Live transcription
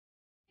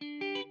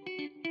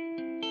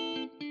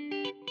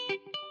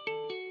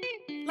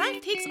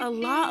Life takes a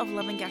lot of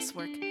love and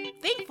guesswork.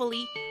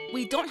 Thankfully,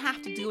 we don't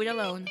have to do it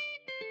alone.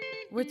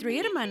 We're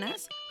three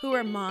hermanas who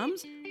are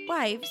moms,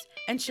 wives,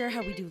 and share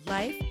how we do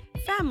life,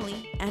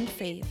 family, and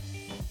faith.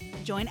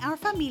 Join our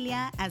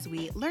familia as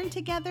we learn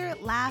together,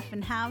 laugh,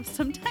 and have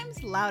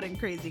sometimes loud and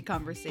crazy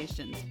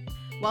conversations.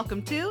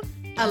 Welcome to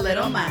A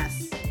Little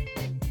Más.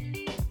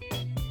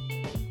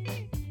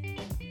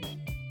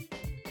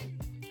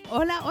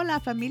 Hola, hola,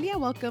 familia.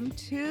 Welcome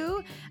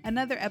to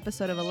another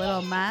episode of A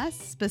Little Más,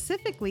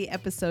 specifically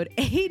episode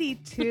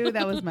 82.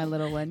 That was my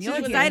little one. She's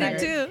excited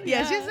too.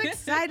 Yeah, she's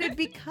excited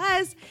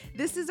because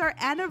this is our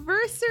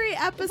anniversary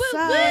episode.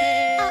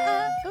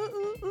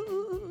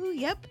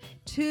 Yep,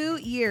 2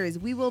 years.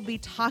 We will be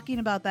talking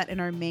about that in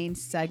our main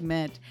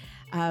segment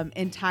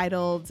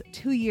entitled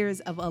 2 Years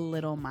of A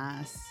Little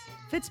Más.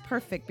 Fits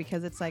perfect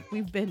because it's like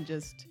we've been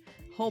just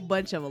whole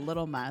bunch of a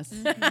little mess,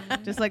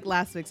 just like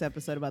last week's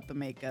episode about the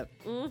makeup.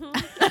 Well,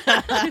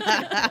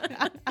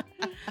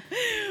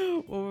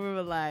 we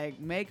were like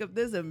makeup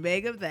this and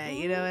makeup that,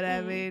 you know what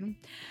I mean?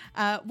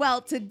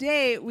 Well,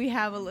 today we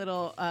have a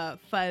little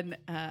fun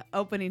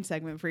opening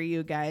segment for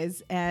you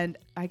guys, and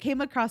I came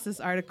across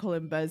this article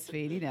in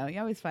BuzzFeed. You know, you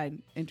always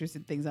find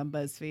interesting things on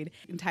BuzzFeed,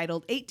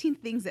 entitled 18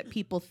 Things That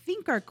People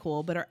Think Are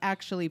Cool But Are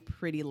Actually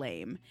Pretty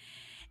Lame.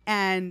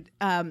 And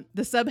the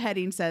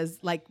subheading says,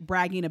 like,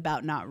 bragging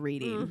about not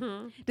reading.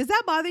 Mm-hmm. Does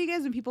that bother you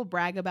guys when people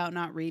brag about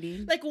not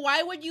reading? Like,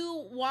 why would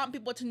you want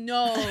people to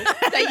know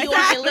that you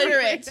are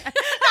illiterate?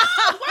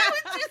 Why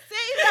would you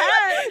say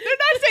that? They're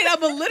not saying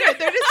I'm illiterate.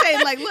 They're just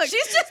saying, like, look.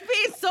 She's just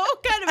being so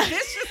kind of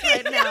vicious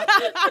right now.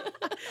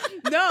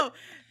 No.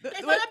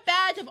 It's not a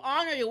badge of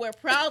honor you wear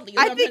proudly.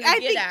 I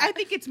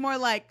think it's more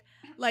like,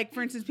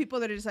 for instance, people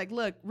that are just like,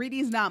 look,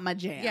 reading's not my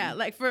jam. Yeah,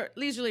 like for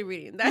leisurely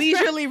reading.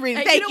 Leisurely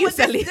reading. Thank you,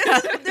 Selena.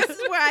 This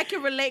is where I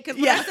can relate, because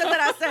when I said that,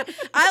 I said,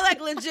 I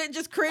like legit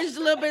just cringed a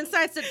little bit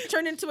inside to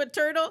turn into a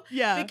turtle.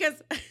 Yeah.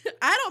 Because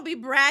I don't be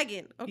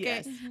bragging, okay?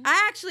 Yes.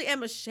 I actually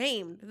am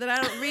ashamed that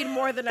I don't read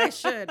more than I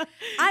should.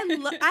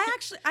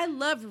 I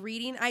love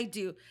reading. I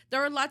do.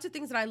 There are lots of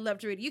things that I love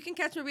to read. You can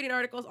catch me reading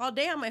articles all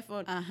day on my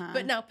phone. Uh-huh.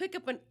 But now pick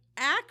up an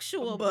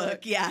actual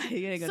book. Yeah.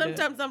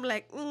 Sometimes I'm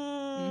like,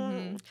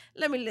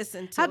 let me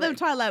listen to How them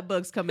Twilight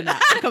books coming along.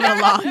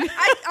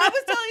 I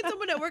was telling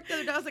someone at work the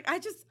other day, I was like, I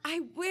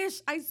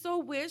so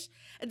wish.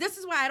 And this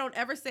is why I don't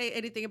ever say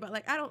anything about,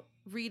 like, I don't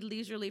read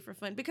leisurely for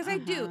fun, because I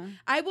do.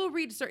 I will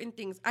read certain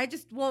things. I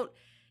just won't.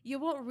 You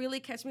won't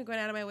really catch me going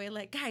out of my way,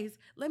 like, guys,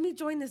 let me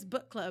join this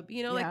book club.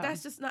 You know, like,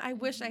 that's just not, I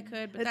wish I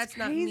could, but that's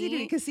not me.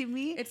 Because see,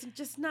 me, it's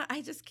just not,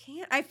 I just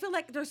can't. I feel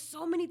like there's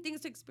so many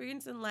things to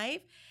experience in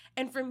life.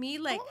 And for me,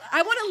 like,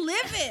 I want to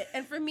live it.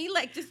 And for me,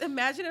 like, just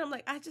imagine it. I'm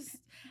like, I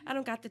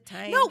don't got the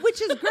time. No,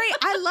 which is great.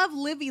 I love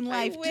living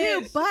life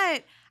too,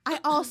 but I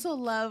also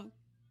love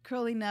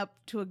curling up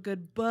to a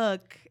good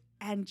book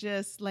and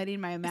just letting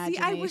my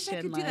imagination. See, I wish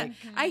I could do that.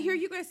 I hear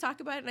you guys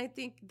talk about it, and I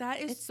think that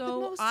is it's so the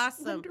most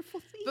awesome. Wonderful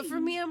thing. But for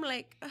me, I'm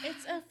like,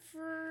 it's a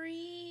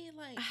free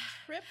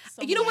trip.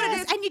 Somewhere. You know what it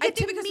is, and you get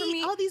to because for meet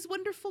me, all these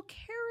wonderful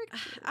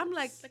characters. I'm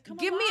like,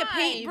 give me a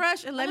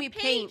paintbrush and let me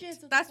paint.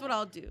 That's what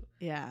I'll do.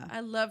 Yeah,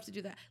 I love to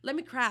do that. Let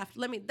me craft.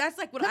 That's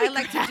like what I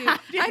like to do.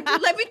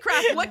 Let me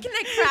craft. What can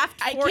I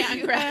craft for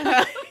you?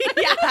 Craft.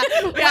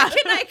 What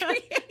can I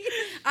create?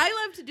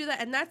 I love to do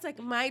that, and that's like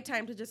my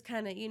time to just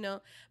kind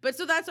of, But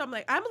so that's why I'm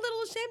like, I'm a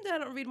little ashamed that I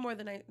don't read more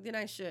than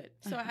I should.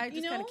 So I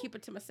just kind of keep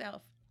it to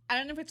myself. I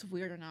don't know if it's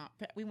weird or not,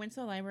 but we went to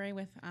the library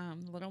with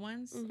the little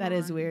ones. That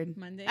is weird.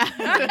 Monday. No,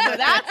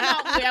 that's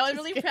not weird. I was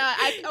really proud.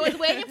 I was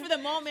waiting for the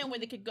moment when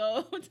they could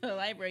go to the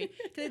library,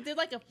 because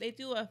they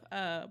do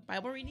a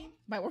Bible reading.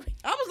 I was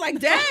like,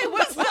 dang,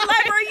 what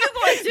library are you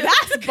going to?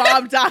 That's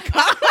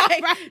bomb.com.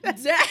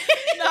 Dang.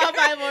 No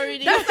Bible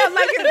reading. That's not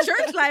like a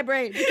church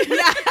library.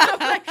 Yeah. I'm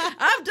like,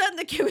 I've done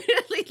the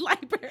community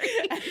library.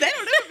 They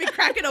don't ever be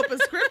cracking open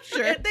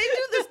scripture. They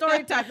do the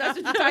story time. That's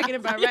what you're talking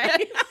about,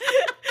 right?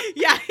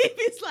 Yeah,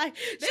 he's like,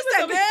 she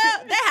said, girl,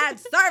 they had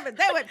servants.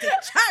 They went to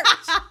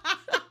church.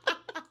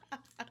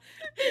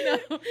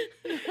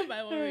 No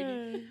Bible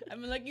reading.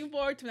 I'm looking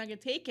forward to when I can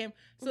take him.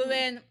 So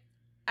then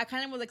I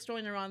kind of was like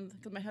strolling around,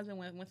 because my husband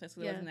went with us,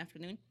 so it was in the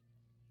afternoon.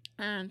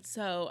 And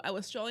so I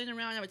was strolling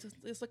around. I was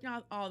just looking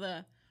at all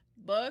the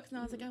books, and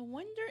I was like, I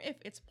wonder if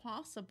it's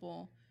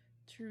possible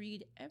to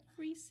read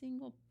every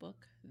single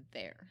book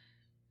there.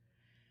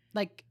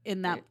 Like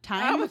in that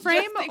time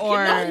frame,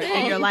 or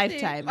in your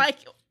lifetime? Like,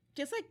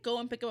 just like go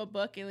and pick up a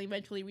book and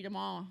eventually read them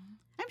all.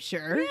 I'm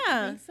sure.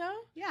 Yeah. Think so?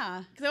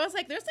 Yeah. Because I was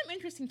like, there's some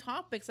interesting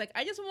topics. Like,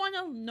 I just want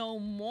to know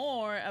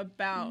more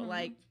about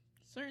like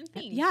certain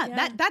things.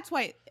 Yeah. That's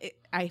why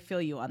I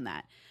feel you on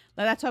that.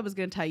 Like, that's what I was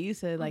going to tell you.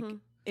 So like,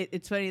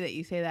 it's funny that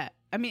you say that.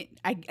 I mean,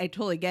 I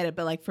totally get it.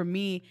 But like for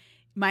me,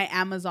 my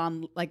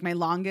Amazon, like my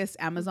longest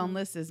Amazon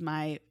list is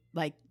my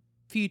like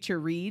future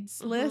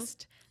reads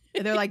list.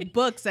 They're like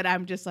books that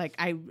I'm just like,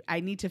 I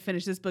need to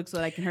finish this book so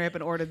that I can hurry up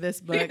and order this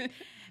book.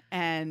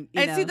 And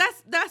see,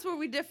 that's where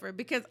we differ,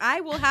 because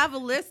I will have a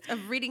list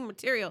of reading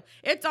material.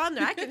 It's on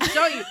there. I can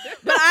show you.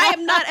 But I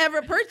am not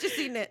ever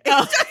purchasing it.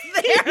 It's just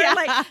there. Yeah.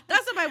 Like,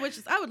 that's on my wish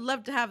list. I would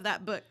love to have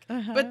that book.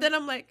 But then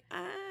I'm like,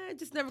 I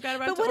just never got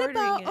around to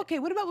ordering it. Okay,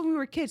 what about when we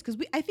were kids? Because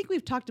I think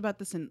we've talked about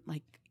this in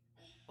like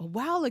a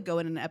while ago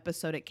in an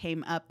episode. It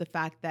came up, the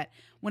fact that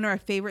one of our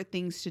favorite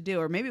things to do,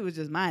 or maybe it was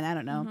just mine, I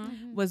don't know,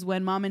 was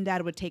when mom and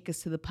dad would take us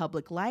to the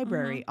public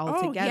library all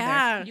together.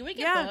 Yeah. You would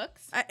get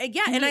books. And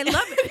I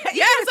love it. Yeah,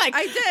 Yes, it's like,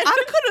 I did.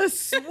 I could have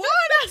sworn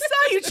I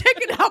saw you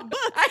checking out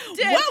books. I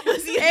did. What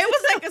was you It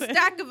was like doing? a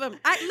stack of them.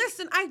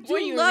 Listen, I Were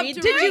do you love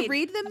reading to them? read. Did you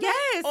read them?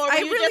 Yes, Or were I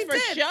you really just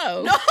for did.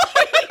 show? No.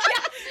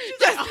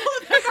 She's like, all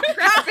of them are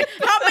crappy.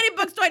 How many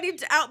books do I need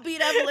to outbeat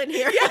Evelyn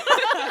here?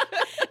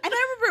 And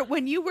I remember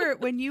when you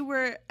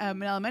were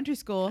in elementary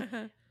school,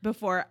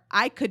 before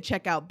I could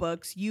check out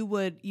books, you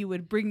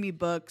would bring me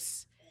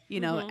books,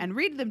 and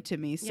read them to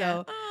me. So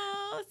Yeah.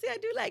 Oh, see, I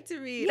do like to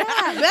read. yeah,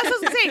 but that's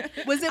what I was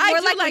saying. Was it I more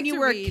do like like when you to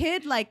were read. a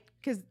kid, like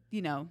because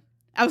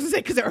I was gonna say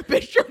because they were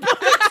picture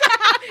books.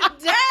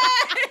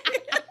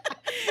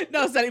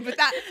 No, Sonny, but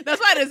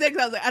that's why I didn't say,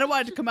 because I was like, I don't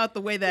want it to come out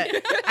the way that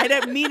I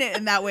didn't mean it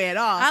in that way at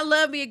all. I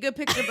love me a good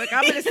picture book.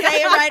 I'm gonna say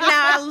it right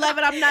now. I love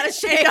it. I'm not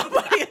ashamed.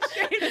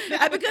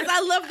 Because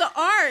I love the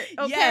art.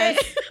 Okay.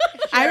 Yes.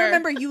 I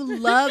remember you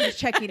loved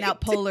checking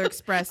out Polar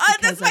Express because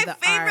that's of my the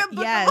favorite art.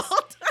 book Yes, of all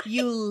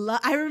time.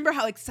 I remember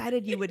how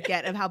excited you would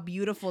get of how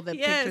beautiful the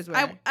pictures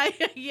were.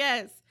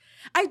 Yes.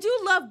 I do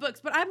love books,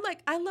 but I'm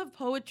like, I love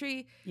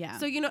poetry. Yeah.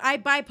 So, I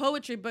buy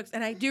poetry books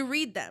and I do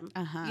read them.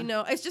 Uh-huh.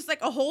 It's just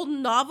like a whole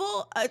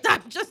novel.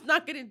 I'm just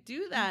not going to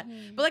do that.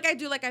 But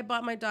I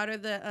bought my daughter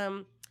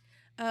the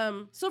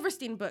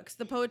Silverstein books,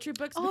 the poetry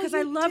books, Oh, because you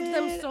I loved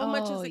them did? so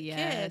much Oh, as a kid.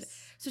 yes.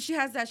 So she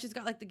has that. She's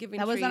got like the Giving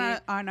That was Tree.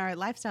 on our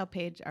lifestyle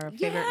page, our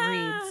favorite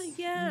reads.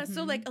 Yeah.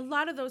 So like a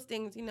lot of those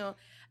things,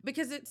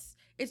 because it's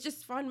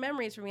just fond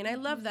memories for me. And I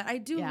love that. I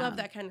do love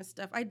that kind of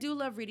stuff. I do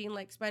love reading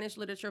like Spanish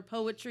literature,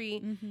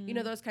 poetry,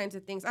 those kinds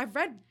of things. I've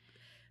read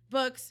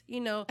books,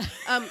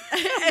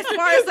 as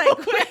far as like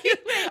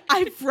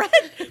I've read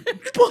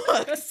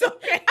books.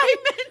 Okay. I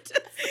meant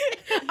to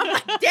say, I'm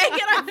like, dang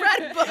it, I've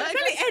read books.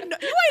 And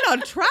you ain't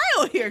on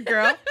trial here,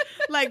 girl.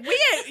 Like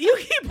you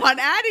keep on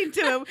adding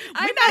to them.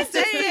 I'm We're not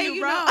saying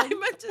you wrong. wrong. I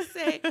meant to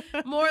say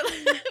more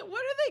like,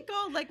 what are they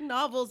called? Like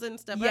novels and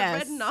stuff. Yes.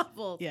 I've read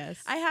novels.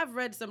 Yes. I have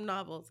read some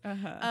novels.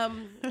 Uh-huh.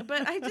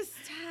 But I just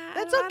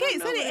That's I okay. don't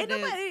know Sonny, what it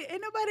is.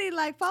 ain't nobody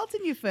like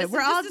faulting you for it. This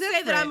We're is all just to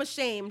different. say that I'm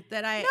ashamed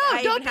that I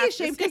No, don't even be have to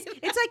ashamed, say because that.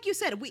 it's like you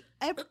said,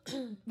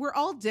 we're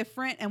all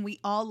different and we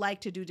all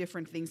like to do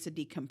different things to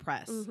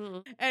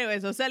decompress. Anyway,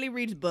 so Sally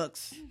reads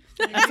books.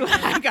 That's what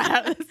I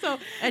got. So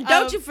And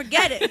don't you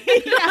forget it.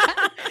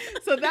 yeah.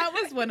 So that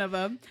was one of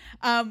them.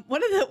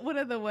 One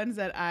of the ones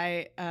that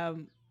I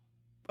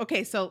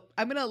okay, so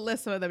I'm gonna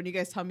list some of them, and you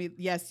guys tell me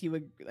yes, you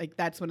would like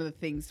that's one of the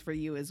things for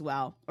you as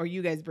well, or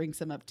you guys bring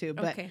some up too.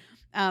 But Okay.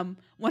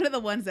 one of the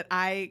ones that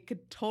I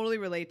could totally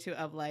relate to,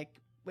 of like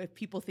if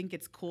people think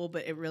it's cool,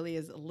 but it really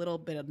is a little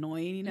bit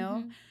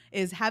annoying,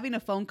 is having a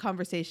phone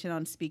conversation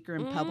on speaker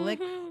in public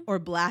or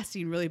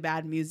blasting really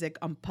bad music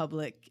on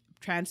public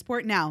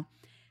transport. Now,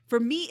 for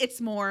me, it's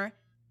more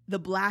the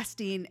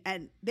blasting,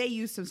 and they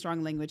use some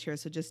strong language here,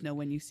 so just know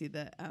when you see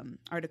the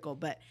article.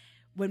 But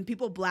when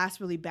people blast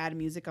really bad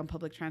music on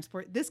public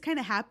transport, this kind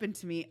of happened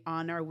to me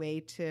on our way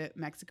to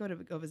Mexico to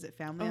go visit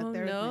family out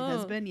there with my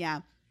husband.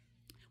 Yeah.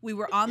 We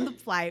were on the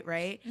flight,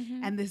 right?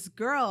 And this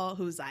girl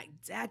who's like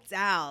decked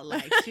out,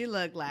 like she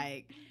looked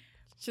like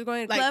She's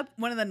going to like club.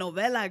 one of the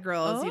novela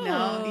girls, you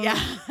know? Oh. Yeah.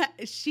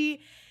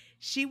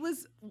 She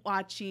was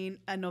watching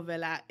a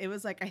novela. It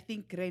was like, I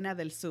think, Reina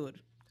del Sur.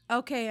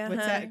 Okay,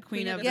 What's that?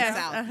 Queen of the Yes,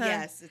 South.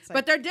 Yes. It's like,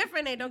 But they're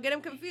different. Don't get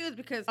them confused,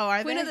 because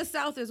are Queen they? of the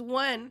South is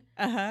one,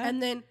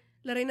 and then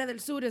La Reina del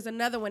Sur is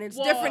another one. It's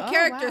Whoa. different Oh,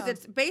 characters. wow.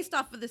 It's based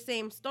off of the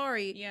same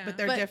story. Yeah. but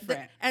they're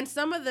different. And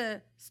some of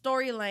the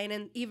storyline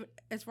and even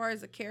as far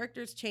as the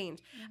characters change.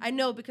 I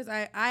know because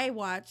I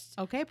watched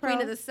Okay, pro.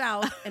 Queen of the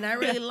South and I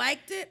really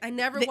liked it. I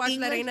never The watched La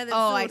English? Reina del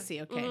Sur. Oh, I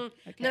see. Okay. Mhm.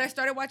 Okay. Then I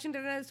started watching La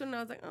Reina del Sur and I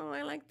was like, oh,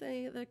 I like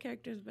the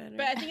characters better.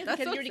 But I think it's That's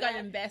because so you already got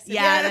sad. invested.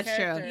 Yeah, in the that's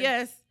true. character.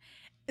 Yes.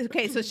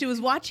 Okay, so she was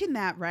watching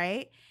that,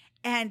 right?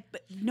 And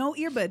but no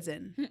earbuds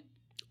in.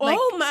 Like,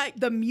 Oh my.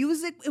 the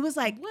music, it was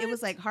like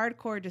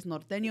hardcore, just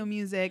norteño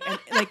music, and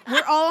like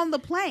we're all on the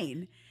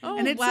plane. Oh,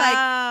 and it's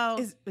wow.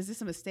 like, is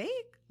this a mistake?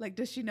 Like,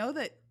 does she know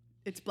that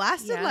it's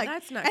blasted? Yeah, like,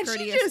 that's not and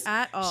courteous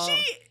at all.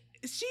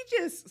 She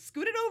just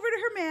scooted over to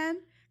her man,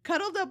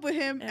 cuddled up with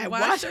him, and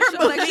watched watched her her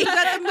show like movie she was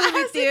at the movie as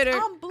it's theater.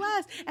 on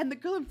blast. And the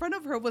girl in front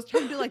of her was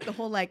trying to do like the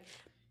whole like,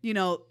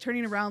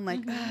 turning around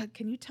like,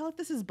 can you tell if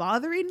this is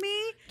bothering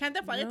me? Can't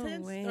the flight No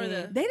attendants way. or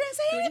the They didn't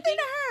say Do anything anything?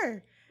 to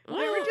her.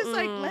 They were just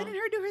like letting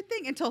her do her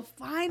thing until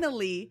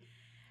finally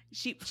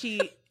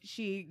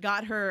she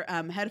got her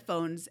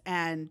headphones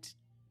and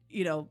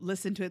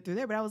listened to it through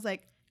there. But I was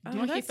like, Oh, you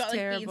know, she that's felt like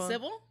being terrible.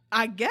 civil?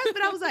 I guess,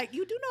 but I was like,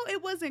 you do know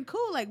it wasn't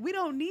cool. Like, we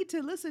don't need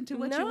to listen to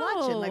what you're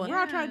watching. Like, we're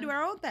all trying to do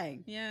our own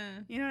thing. Yeah.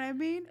 You know what I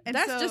mean? And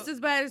That's so, just as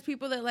bad as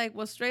people that like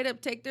will straight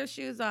up take their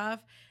shoes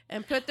off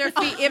and put their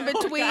feet in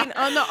between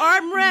on the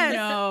armrest.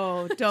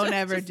 No, don't It's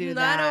ever just do not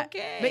that.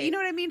 okay. But you know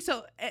what I mean?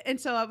 So, and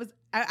so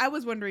I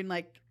was wondering,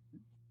 like,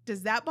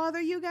 does that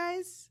bother you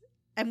guys?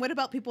 And what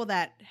about people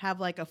that have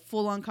like a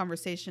full on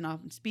conversation on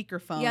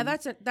speakerphone? Yeah,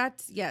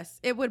 that's yes.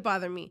 It would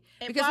bother me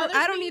It because bothers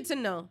I don't me. need to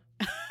know.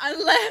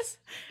 Unless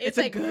It's it's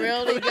a like good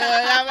really good.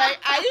 I'm like,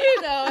 I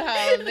didn't know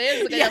how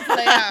this is gonna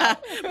play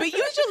out. But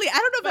usually, I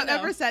don't know if But I've no.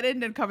 ever sat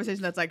in a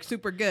conversation that's like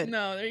super good.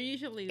 No, they're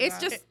usually It's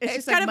not. just It's it's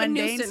just, kind like, of a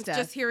mundane nuisance stuff.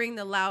 just hearing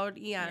the loud.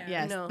 Yeah,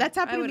 Yes, no, that's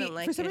I happened to me. wouldn't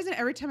like For some it. reason,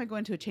 every time I go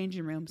into a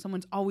changing room,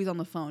 someone's always on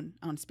the phone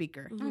on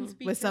speaker On Mhm.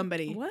 speaker. with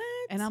somebody. What?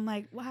 And I'm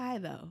like, why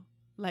though?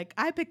 Like,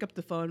 I pick up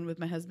the phone with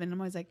my husband. And I'm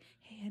always like,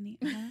 hey, honey,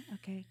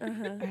 okay.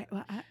 Uh-huh. All right,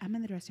 well, I'm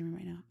in the dressing room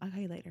right now. I'll call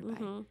you later. Bye.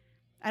 Mhm.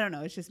 I don't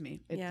know. It's just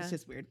me. It's Yeah.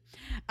 just weird.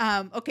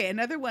 Okay,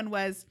 another one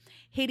was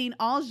hating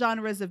all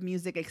genres of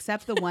music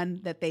except the one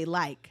that they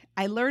like.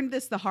 I learned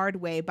this the hard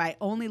way by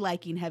only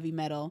liking heavy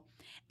metal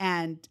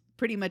and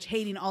pretty much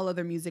hating all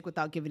other music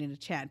without giving it a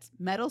chance.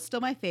 Metal's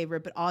still my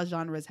favorite, but all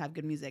genres have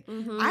good music.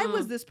 Mhm. I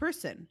was this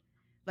person,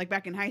 like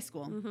back in high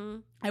school.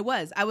 Mhm.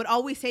 I would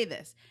always say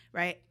this,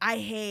 right? I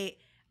hate,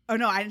 or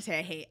no, I didn't say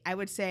I hate. I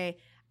would say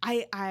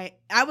I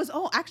was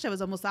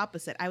almost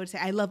opposite. I would say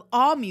I love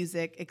all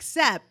music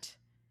except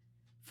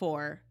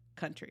for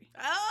country.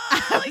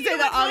 I would say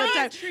that all the time.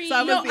 country. So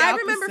I was No, the I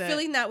remember opposite.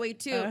 feeling that way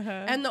too. Uh-huh.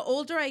 And the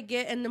older I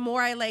get, and the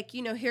more I like,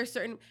 hear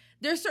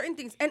there's certain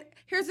things. And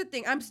here's the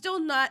thing: I'm still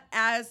not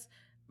as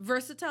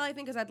versatile, I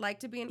think, as I'd like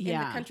to be in the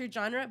Yeah. country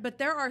genre. But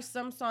there are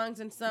some songs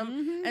and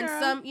Mhm, and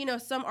girl.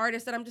 some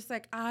artists that I'm just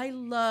like, I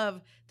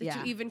love that Yeah.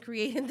 you even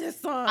created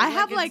this song. I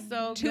have it's like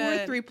so 2 or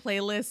good. 3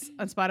 playlists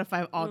on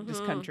Spotify all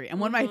just Mhm, country. And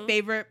one of my mhm.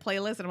 favorite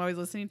playlists that I'm always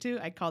listening to,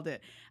 I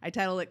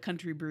titled it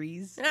Country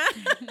Breeze.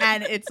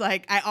 And it's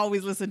like I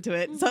always listen to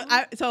it.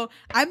 So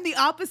I'm the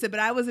opposite, but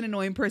I was an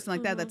annoying person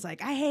like that. Mhm. That's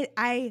like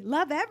I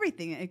love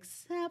everything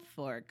except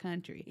for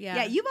country.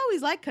 Yeah. You've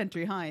always liked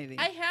country, huh, Ivy?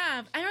 I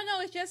have. I don't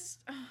know.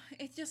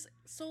 It's just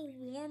so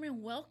warm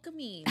and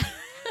welcoming.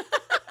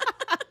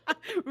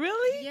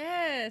 Really?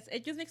 Yes,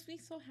 it just makes me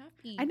so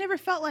happy. I never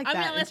felt like I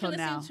mean, that unless you're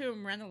until now. listening to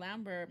Miranda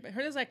Lambert, but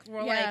hers is like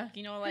more Yeah.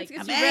 like like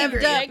Gets I'm you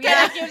angry. revved up. It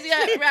Yeah. kinda gives you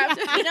that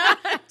revved, you know.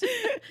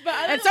 But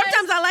And otherwise-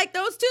 sometimes I like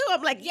those too.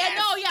 I'm like, yeah,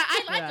 no, yeah,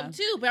 I like Yeah. them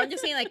too. But I'm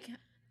just saying, like,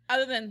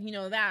 other than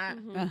that.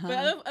 Mhm. Uh-huh.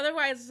 But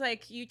otherwise, it's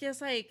like you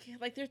just like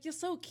they're just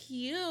so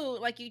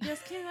cute. Like you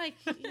just can't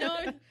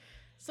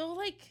so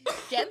like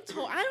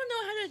gentle. I don't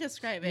know how to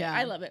describe it. Yeah.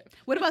 I love it.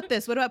 What about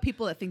this? What about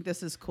people that think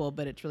this is cool,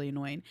 but it's really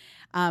annoying?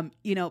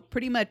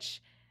 Pretty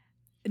much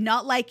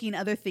not liking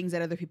other things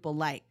that other people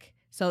like.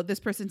 So this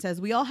person says,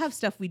 we all have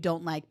stuff we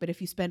don't like, but if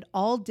you spend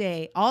all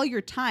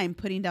your time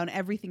putting down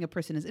everything a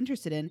person is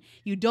interested in,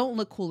 you don't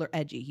look cool or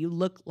edgy. You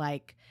look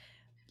like,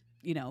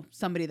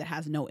 somebody that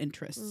has no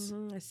interests.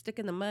 Mhm. A stick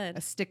in the mud.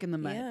 A stick in the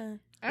mud. Yeah.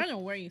 I don't know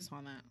where you saw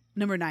that.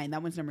 Number 9.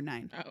 That one's number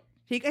 9. Oh. Have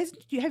you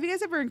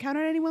guys ever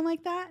encountered anyone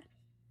like that?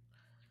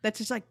 That's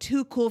just like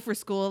too cool for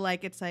school.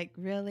 Like, it's like,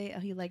 really? Oh,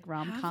 you like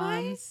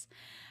rom-coms?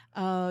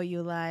 Oh,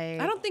 you like...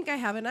 I don't think I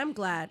haven't. I'm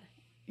glad.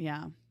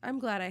 Yeah. I'm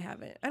glad I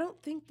haven't. I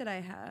don't think that I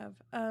have.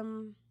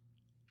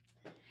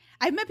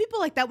 I've met people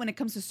like that when it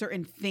comes to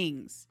certain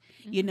things,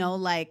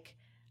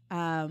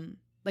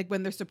 like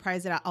when they're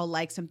surprised that I'll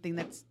like something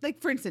that's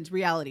like, for instance,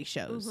 reality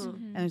shows.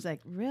 Mhm. And it's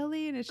like,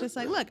 really? And it's just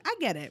like, look, I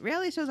get it.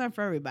 Reality shows aren't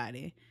for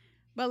everybody.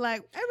 But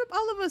like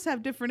all of us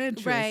have different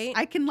interests. Right.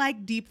 I can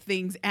like deep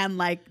things and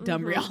like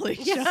dumb Mhm. reality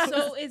Yeah. shows.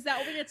 So is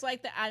that what it's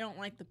like that I don't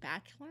like The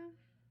Bachelor?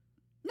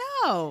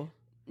 No.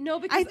 No,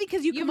 because I think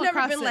because you've come never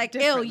across been it like, ew,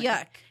 differently.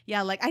 yuck.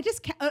 Yeah, like I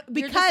just can't, just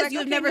because like,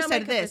 you've okay, never not my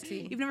said cup of this.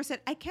 tea. You've never said,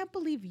 I can't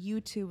believe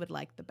you two would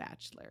like The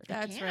Bachelor.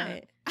 That's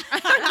can't. right.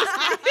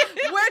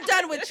 We're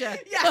done with you.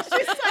 Yeah,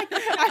 she's like,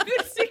 I've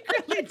been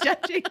secretly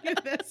judging you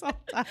this whole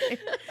time.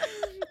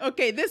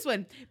 Okay, this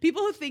one.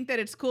 People who think that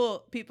it's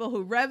cool, people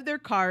who rev their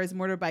cars,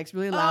 motorbikes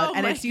really loud, Oh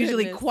and my it's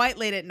usually goodness. quite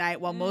late at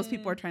night while most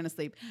people Mm. are trying to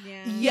sleep.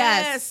 Yeah.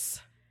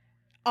 Yes.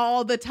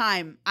 All the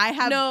time. I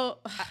have, No.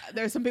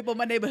 there's some people in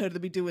my neighborhood that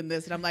be doing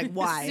this, and I'm like,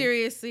 why?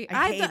 Seriously.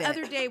 I I hate the it.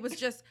 other day was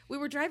just, we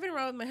were driving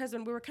around with my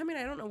husband. We were coming,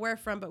 I don't know where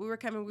from, but we were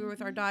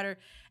with our daughter.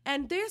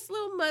 And this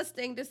little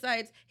Mustang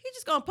decides he's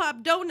just going to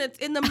pop donuts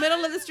in the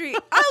middle of the street.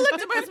 I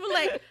looked at my husband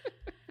like,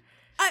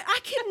 I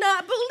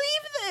cannot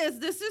believe this.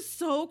 This is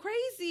so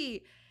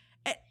crazy.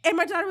 And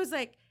my daughter was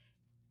like,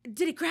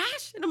 did he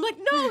crash? And I'm like,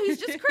 no, he's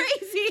just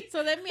crazy.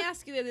 So let me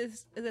ask you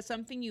this: is it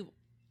something you've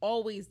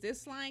always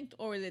disliked,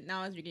 or is it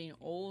now as you're getting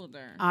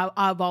older?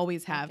 I've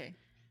always have. Okay.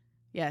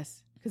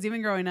 Yes. Because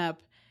even growing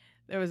up,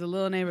 there was a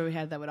little neighbor we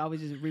had that would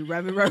always just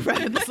rev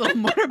this little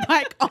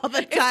motorbike all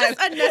the time. It's just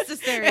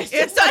unnecessary. It's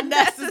just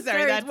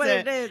unnecessary. is That's what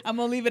it. it is. I'm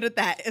going to leave it at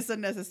that. It's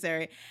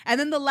unnecessary. And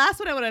then the last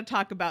one I want to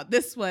talk about,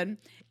 this one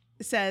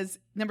says,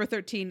 number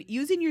 13,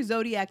 using your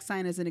zodiac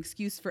sign as an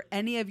excuse for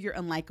any of your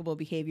unlikable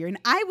behavior. And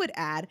I would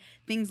add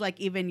things like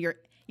even your,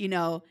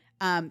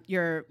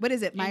 your, what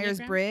is it,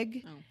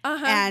 Myers-Briggs,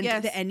 and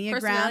the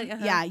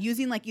Enneagram. Yeah,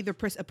 using like either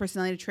a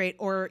personality trait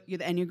or you're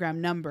the Enneagram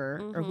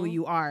number or who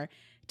you are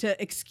to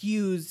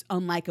excuse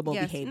unlikable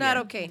behavior. Not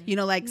okay. You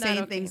know, like Not saying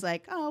okay. things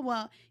like, oh,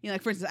 well, you know,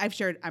 like for instance, I've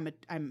shared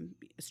I'm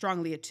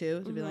strongly a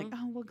 2 to be like,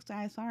 oh, well,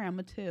 sorry, I'm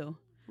a 2.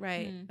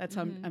 Right. That's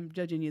how I'm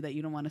judging you that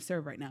you don't want to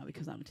serve right now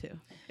because I'm a 2.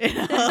 You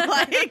know,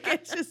 like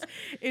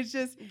it's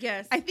just.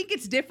 Yes. I think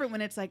it's different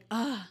when it's like,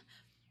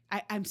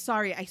 I'm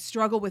sorry, I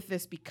struggle with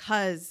this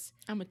because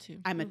I'm a 2.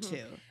 I'm a 2.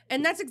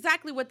 And that's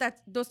exactly what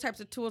those types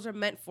of tools are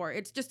meant for.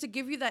 It's just to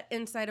give you that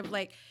insight of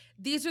like,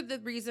 these are the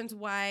reasons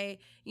why,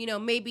 you know,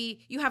 maybe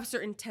you have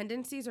certain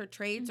tendencies or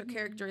traits or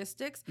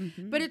characteristics,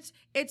 but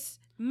it's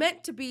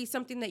meant to be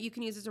something that you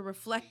can use as a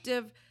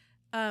reflective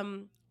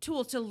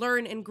tool to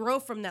learn and grow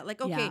from that.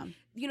 Like, okay,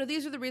 you know,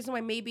 these are the reasons why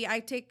maybe I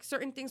take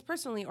certain things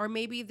personally, or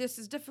maybe this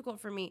is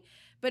difficult for me,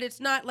 but it's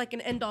not like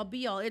an end all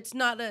be all. It's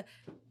not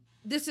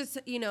this is,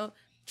 you know,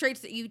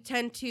 traits that you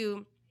tend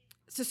to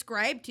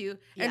subscribe to.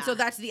 And so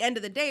that's the end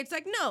of the day. It's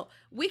like, no,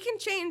 we can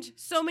change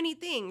so many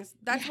things.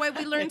 That's why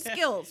we learn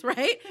skills,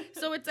 right?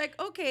 So it's like,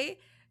 okay,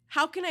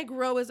 how can I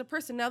grow as a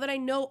person? Now that I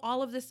know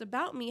all of this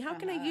about me, how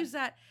can I use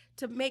that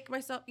to make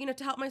myself, you know,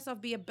 to help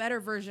myself be a better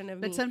version of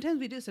me? But sometimes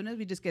we do. Sometimes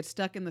we just get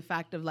stuck in the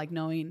fact of like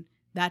knowing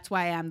that's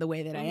why I am the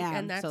way that I am.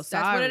 And that's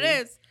sorry. what it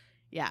is.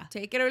 Yeah.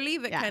 Take it or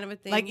leave it kind of a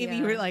thing. Like if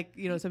you were like,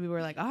 you know, some people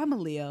were like, oh, I'm a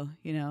Leo,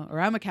 you know, or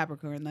I'm a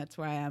Capricorn. That's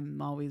why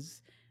I'm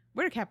always.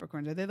 What are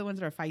Capricorns? Are they the ones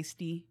that are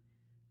feisty?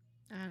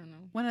 I don't know.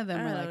 One of them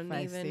are don't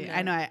like even feisty. know.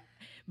 I know.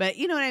 But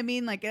you know what I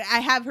mean? Like I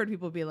have heard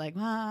people be like,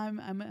 well,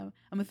 I'm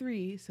a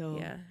 3.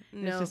 So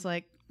it's just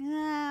like,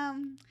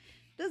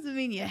 doesn't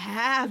mean you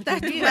have to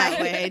be that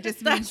way. It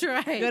just means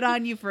good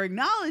on you for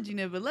acknowledging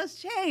it, but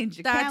let's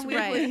change. That's Can we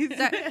right.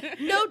 please?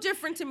 No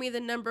different to me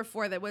than number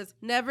 4 that was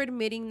never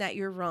admitting that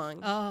you're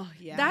wrong. Oh,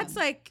 yeah. That's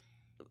like,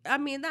 I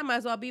mean, that might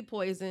as well be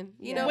poison.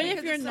 You know, What if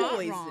because you're it's not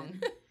poison.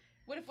 wrong?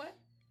 What if what?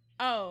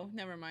 Oh,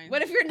 never mind.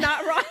 What if you're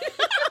not wrong?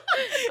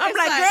 I'm It's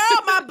like, like-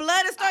 girl, my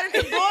blood is starting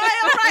to boil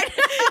right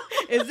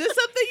Is this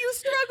something you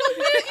struggle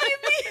with,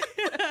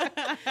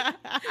 Amy?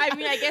 I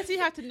mean, I guess you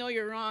have to know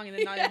you're wrong and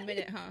then not admit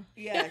it, huh?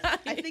 Yes.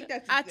 I think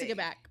that's the I have to thing. get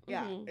back.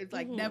 Yeah. Mhm. It's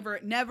like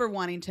never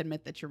wanting to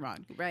admit that you're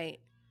wrong. Right.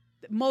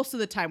 Most of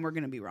the time we're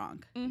going to be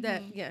wrong.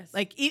 That, yes.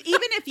 Like even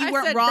if you I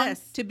weren't said wrong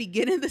this. to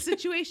begin in the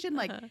situation,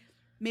 like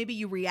maybe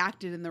you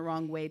reacted in the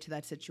wrong way to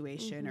that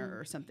situation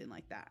or something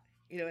like that.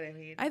 You know what I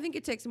mean? I think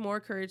it takes more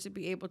courage to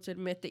be able to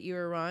admit that you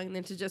were wrong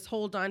than to just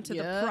hold on to the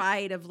Yep.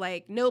 pride of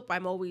like, nope,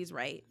 I'm always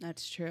right.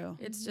 That's true.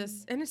 It's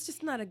just, and it's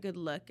just not a good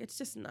look. It's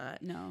just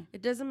not. No.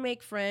 It doesn't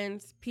make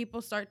friends.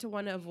 People start to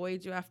want to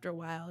avoid you after a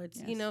while.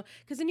 It's, you Yes. know,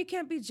 because then you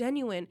can't be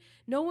genuine.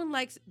 No one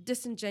likes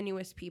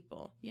disingenuous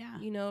people. Yeah.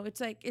 You know, it's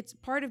like, it's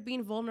part of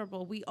being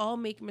vulnerable. We all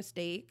make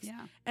mistakes.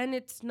 Yeah. And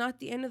it's not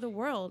the end of the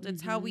world.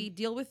 It's how we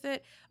deal with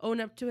it, own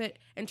up to it,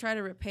 and try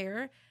to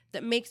repair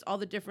that makes all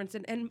the difference.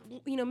 And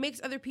you know, makes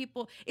other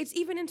people, it's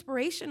even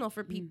inspirational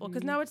for people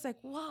because now it's like,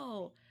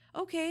 whoa,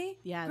 okay,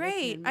 Yeah, they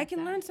great. can I make can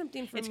that. learn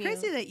something from It's you.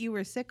 crazy that you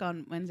were sick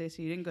on Wednesday,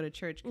 so you didn't go to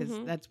church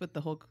because that's what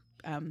the whole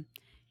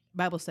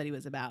Bible study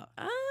was about.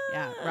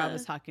 Yeah, Rob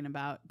was talking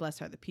about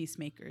blessed are the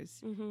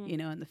peacemakers, you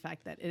know, and the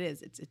fact that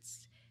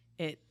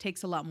it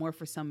takes a lot more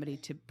for somebody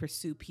to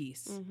pursue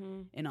peace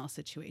in all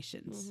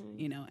situations,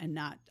 you know, and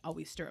not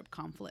always stir up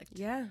conflict.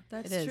 Yeah,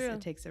 that's It is. true.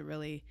 It takes a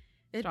really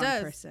It strong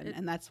does. person,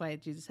 and that's why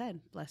Jesus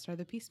said, "Blessed are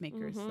the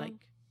peacemakers." Like,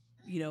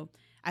 you know,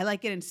 I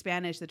like it in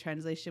Spanish. The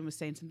translation was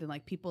saying something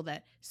like people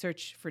that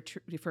search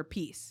for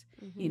peace,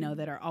 you know,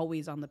 that are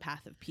always on the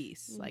path of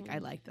peace. Like, I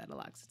like that a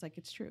lot. 'Cause it's like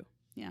it's true.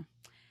 Yeah,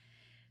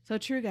 so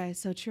true, guys.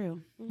 So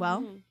true.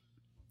 Well,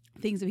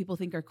 things that people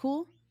think are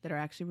cool that are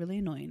actually really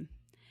annoying.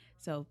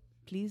 So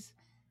please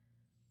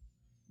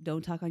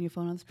don't talk on your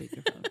phone on the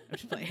speakerphone. I'm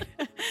just playing.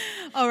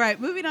 All right,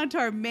 moving on to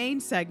our main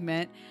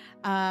segment.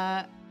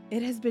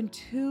 It has been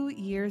 2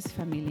 years,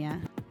 familia,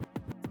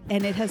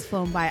 and it has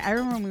flown by. I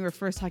remember when we were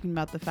first talking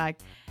about the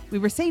fact, we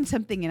were saying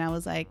something, and I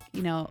was like,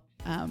 you know,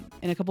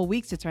 in a couple of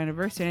weeks, it's our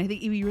anniversary. And I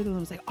think Evie, you were the one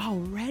who was like,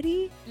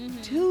 already?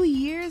 2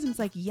 years? And it's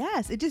like,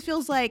 yes. It just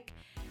feels like,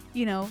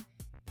 you know,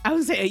 I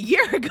would say a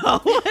year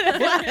ago, but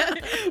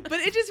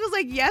it just feels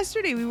like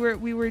yesterday.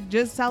 We were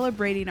just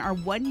celebrating our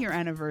 1 year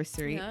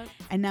anniversary, Yep.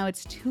 and now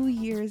it's 2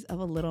 years of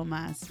a little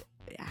mess.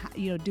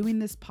 You know, doing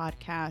this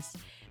podcast,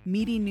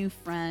 meeting new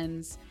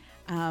friends,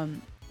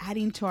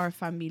 adding to our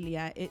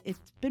familia.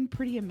 It's been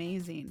pretty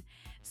amazing.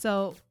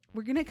 So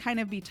we're gonna kind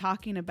of be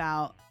talking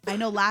about. I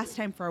know last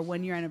time for our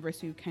 1 year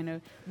anniversary, we kind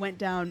of went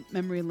down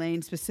memory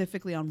lane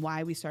specifically on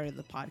why we started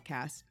the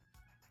podcast.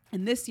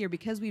 And this year,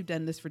 because we've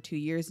done this for 2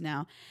 years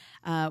now,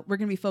 we're going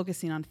to be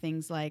focusing on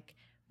things like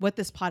what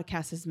this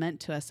podcast has meant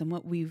to us and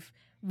what we've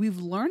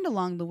learned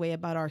along the way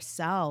about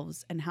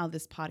ourselves and how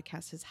this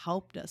podcast has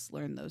helped us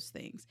learn those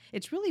things.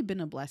 It's really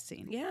been a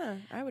blessing. Yeah,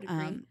 I would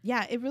agree.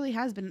 Yeah, it really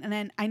has been. And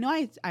then I know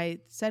I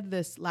said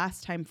this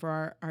last time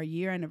for our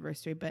year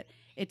anniversary, but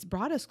it's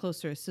brought us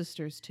closer as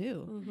sisters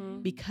too,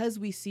 because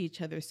we see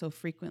each other so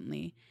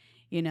frequently.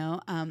 You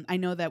know, I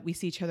know that we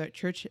see each other at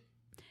church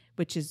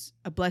which is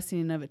a blessing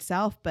in of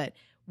itself, but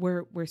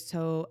we're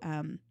so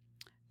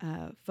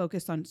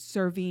focused on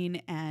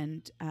serving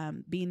and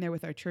being there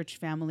with our church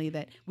family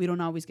that we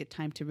don't always get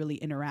time to really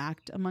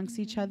interact amongst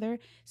each other.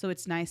 So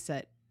it's nice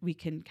that we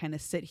can kind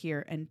of sit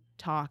here and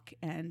talk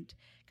and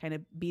kind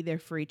of be there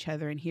for each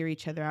other and hear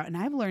each other out. And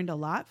I've learned a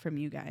lot from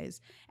you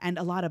guys and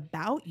a lot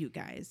about you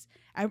guys.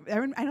 I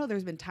know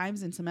there's been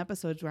times in some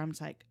episodes where I'm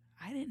just like,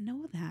 I didn't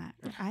know that,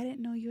 or I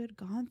didn't know you had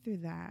gone through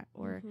that,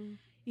 or,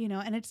 you know,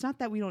 and it's not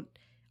that we don't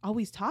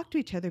always talk to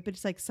each other, but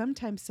it's like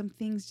sometimes some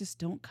things just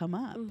don't come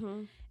up.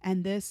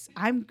 And this,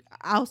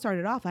 I'll start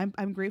it off.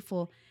 I'm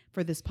grateful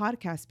for this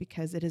podcast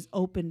because it has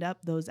opened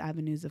up those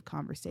avenues of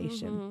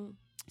conversation.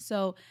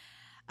 So,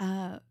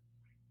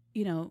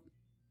 you know,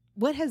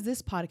 what has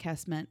this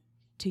podcast meant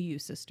to you,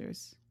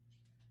 sisters?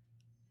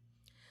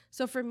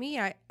 So for me,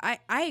 I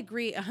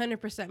agree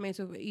 100%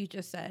 with what you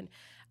just said.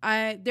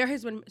 There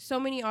has been so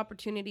many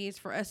opportunities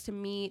for us to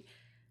meet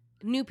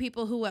new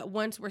people who at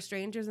once were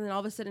strangers and then all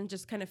of a sudden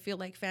just kind of feel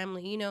like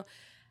family. You know,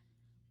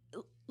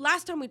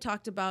 last time we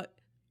talked about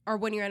our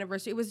 1-year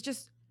anniversary, it was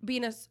just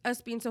being us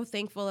being so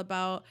thankful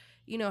about,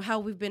 you know, how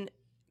we've been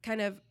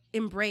kind of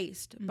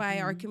embraced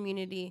by our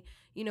community,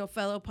 you know,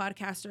 fellow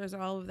podcasters,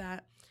 all of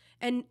that.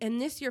 And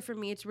this year for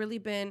me, it's really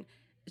been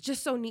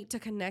just so neat to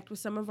connect with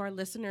some of our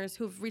listeners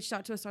who've reached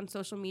out to us on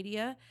social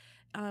media,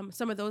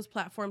 some of those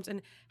platforms,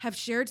 and have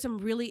shared some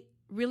really,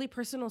 really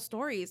personal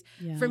stories.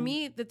 Yeah. For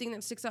me, the thing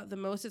that sticks out the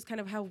most is kind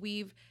of how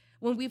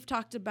when we've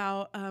talked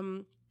about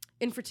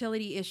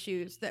infertility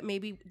issues that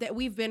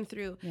we've been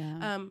through,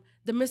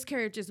 the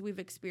miscarriages we've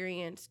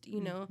experienced,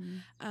 you know,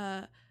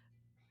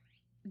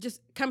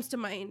 just comes to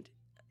mind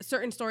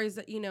certain stories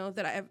that, you know,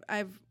 that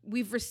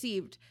we've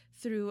received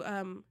through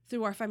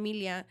our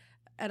familia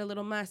at a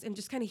little mass, and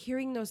just kind of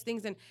hearing those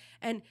things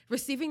and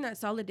receiving that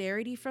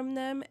solidarity from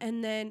them,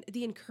 and then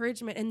the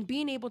encouragement and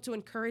being able to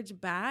encourage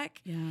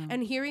back,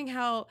 and hearing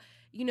how,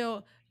 you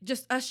know,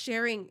 just us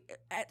sharing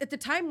at the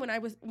time when I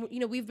was, you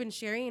know, we've been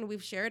sharing and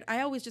we've shared,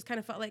 I always just kind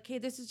of felt like, hey,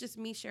 this is just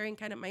me sharing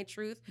kind of my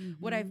truth,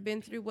 what I've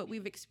been through, what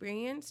we've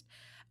experienced.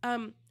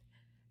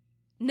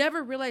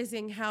 Never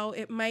realizing how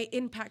it might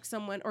impact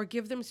someone or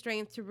give them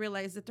strength to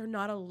realize that they're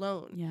not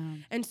alone. Yeah.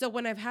 And so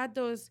when I've had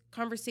those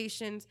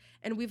conversations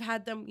and we've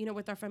had them, you know,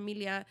 with our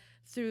familia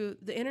through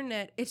the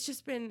internet, it's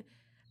just been,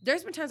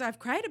 there's been times I've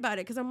cried about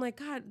it because I'm like,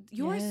 God,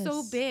 you are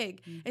so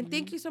big. And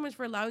thank you so much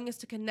for allowing us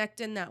to connect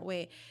in that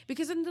way.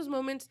 Because in those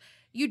moments,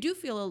 you do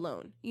feel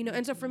alone, you know?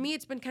 And so for me,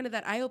 it's been kind of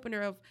that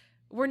eye-opener of,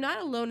 we're not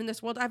alone in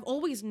this world. I've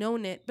always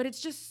known it, but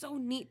it's just so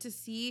neat to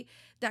see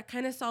that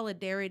kind of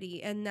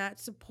solidarity and that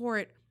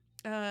support.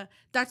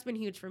 That's been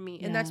huge for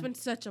me, and that's been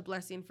such a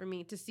blessing for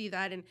me to see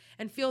that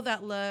and feel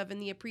that love and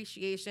the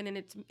appreciation,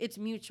 and it's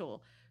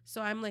mutual.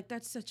 So I'm like,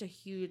 that's such a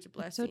huge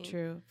blessing. That's so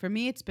true. For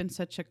me, it's been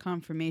such a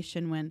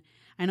confirmation when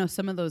I know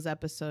some of those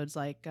episodes,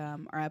 like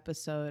our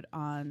episode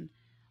on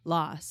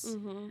loss.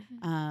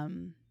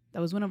 That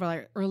was one of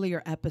our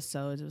earlier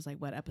episodes. It was like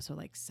episode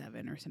like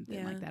 7 or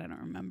something like that. I don't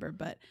remember,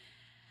 but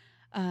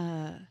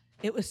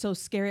it was so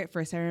scary at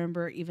first. I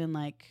remember even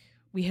like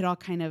we had all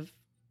kind of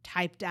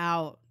typed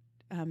out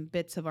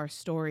bits of our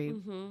story,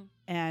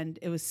 and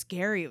it was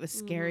scary. It was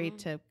scary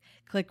to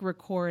click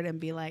record and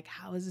be like,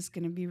 how is this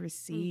going to be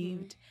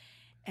received?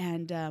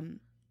 And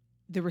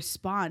the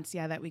response,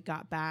 that we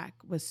got back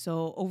was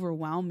so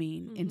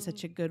overwhelming in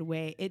such a good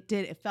way.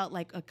 It felt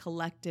like a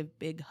collective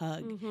big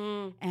hug.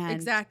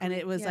 And and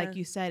it was like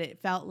you said, it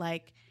felt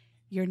like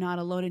you're not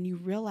alone, and you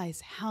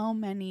realize how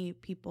many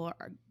people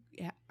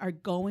are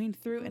going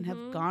through and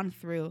have gone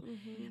through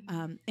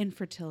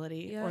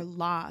infertility or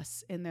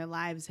loss in their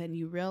lives, and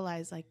you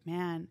realize like,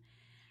 man,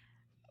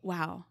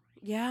 wow.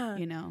 Yeah.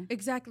 You know?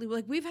 Exactly.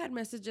 Like we've had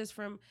messages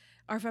from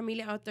our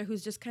familia out there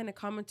who's just kind of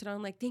commented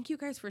on like, thank you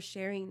guys for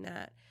sharing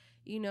that.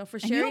 You know, for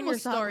sharing your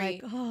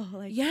story.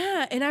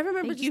 And I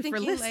remember just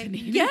thinking like,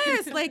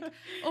 yes, like,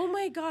 oh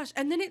my gosh.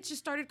 And then it just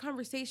started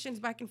conversations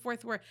back and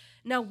forth where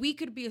now we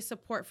could be a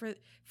support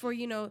for,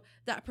 you know,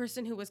 that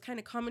person who was kind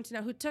of commenting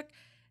out, who took,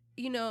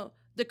 you know,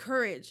 the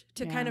courage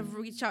to kind of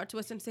reach out to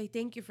us and say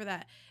thank you for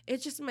that. It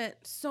just meant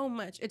so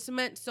much. It's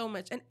meant so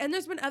much. And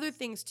there's been other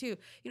things too.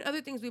 You know,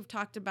 other things we've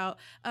talked about,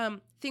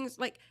 things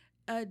like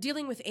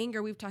dealing with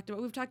anger we've talked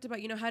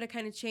about, you know, how to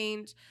kind of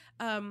change.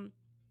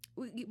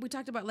 We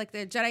talked about like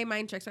the Jedi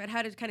mind tricks, right?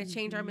 How to kind of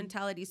change our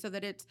mentality so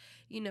that it's,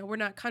 you know, we're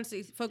not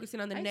constantly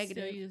focusing on the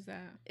negative. I still use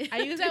that. I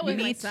use that with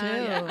my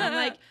son. Yeah. I'm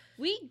like,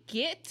 we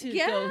get to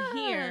go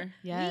here.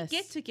 Yes. We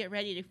get to get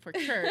ready for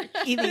church.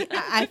 Even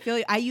I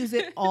feel I use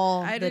it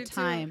all the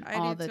time. I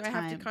have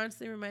to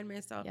constantly remind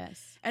myself.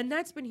 Yes. And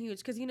that's been huge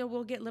because, you know,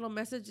 we'll get little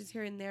messages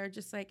here and there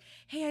just like,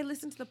 hey, I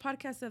listened to the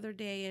podcast the other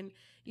day and,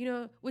 you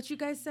know, what you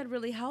guys said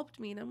really helped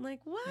me. And I'm like,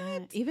 what? Yeah.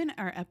 Even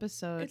our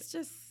episode. It's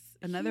just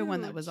another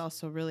one that was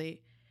also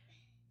really,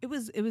 it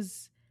wasn't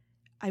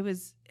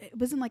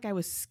like I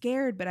was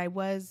scared, but I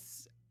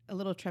was a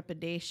little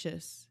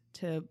trepidatious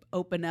to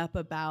open up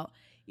about,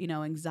 you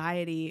know,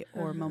 anxiety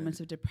or moments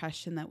of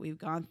depression that we've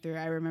gone through.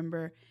 I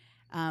remember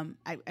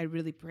I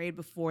really prayed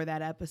before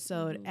that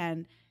episode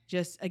and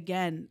just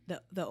again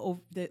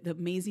the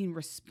amazing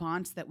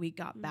response that we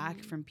got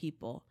back from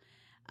people.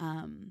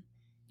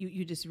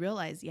 You just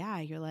realize,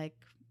 you're like,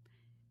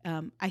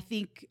 I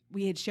think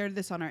we had shared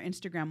this on our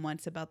Instagram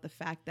once about the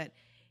fact that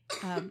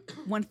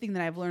one thing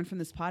that I've learned from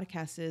this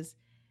podcast is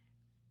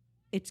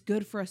it's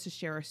good for us to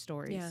share our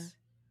stories. Yeah.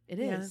 It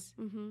is.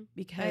 Mm-hmm.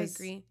 Because I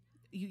agree.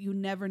 You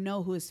never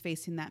know who is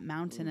facing that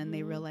mountain, and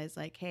they realize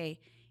like, hey,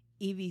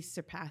 Evie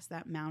surpassed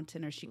that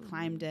mountain, or she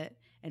climbed it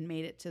and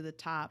made it to the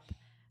top.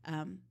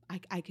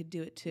 I could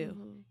do it too,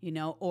 you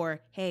know,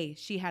 or hey,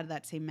 she had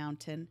that same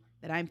mountain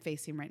that I'm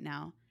facing right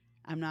now.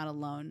 I'm not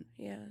alone.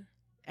 Yeah.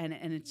 And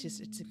it's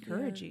just, it's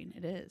encouraging.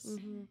 It is,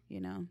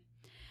 you know.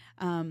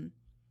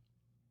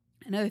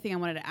 Another thing I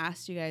wanted to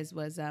ask you guys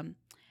was,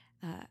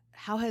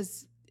 how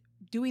has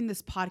doing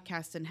this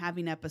podcast and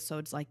having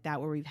episodes like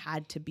that where we've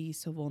had to be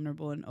so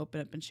vulnerable and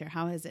open up and share,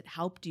 how has it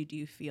helped you, do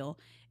you feel?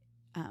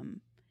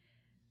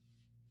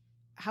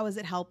 How has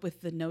it helped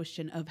with the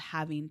notion of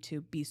having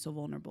to be so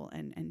vulnerable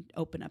and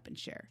open up and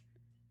share?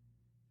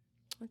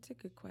 That's a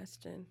good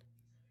question.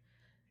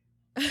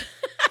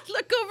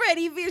 Look over at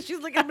Evie and she's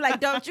looking at me like,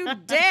 don't you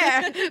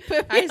dare.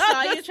 I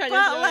saw you trying to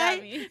throw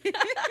it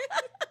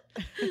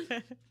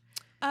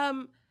at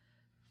me.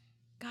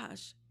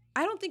 Gosh,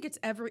 I don't think it's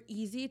ever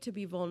easy to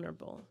be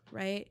vulnerable,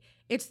 right?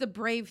 It's the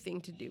brave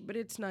thing to do, but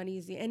it's not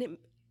easy. And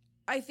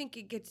I think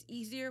it gets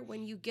easier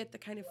when you get the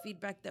kind of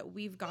feedback that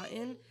we've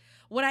gotten.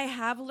 What I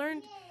have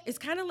learned is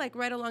kind of like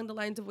right along the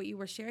lines of what you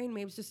were sharing,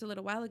 maybe just a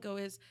little while ago,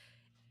 is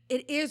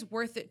it is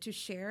worth it to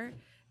share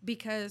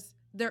because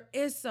there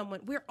is someone,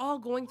 we're all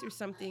going through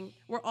something.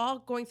 We're all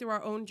going through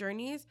our own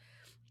journeys.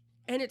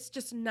 And it's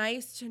just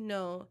nice to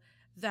know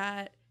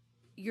that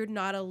you're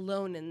not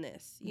alone in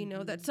this, you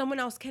know, that someone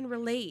else can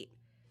relate.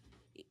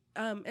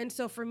 And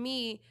so for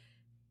me,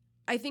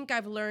 I think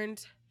I've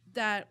learned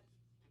that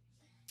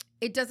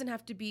it doesn't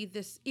have to be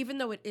this, even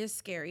though it is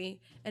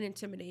scary and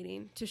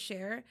intimidating to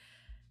share,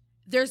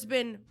 there's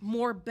been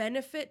more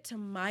benefit to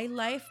my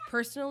life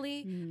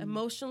personally,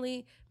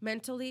 emotionally,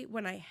 mentally,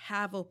 when I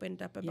have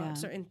opened up about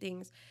certain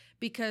things,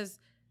 because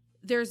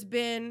there's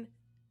been,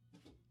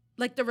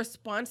 like, the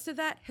response to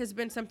that has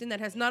been something that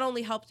has not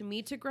only helped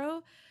me to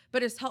grow,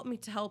 but has helped me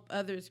to help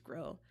others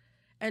grow.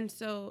 And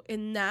so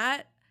in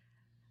that,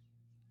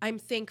 I'm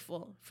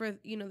thankful for,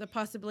 you know, the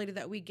possibility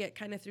that we get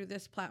kind of through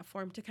this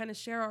platform to kind of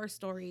share our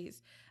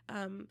stories.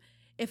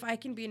 If I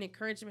can be an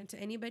encouragement to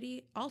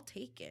anybody, I'll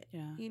take it.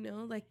 Yeah. You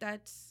know, like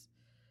that's.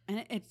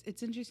 And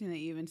it's interesting that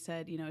you even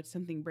said, you know, it's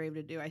something brave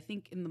to do. I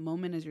think in the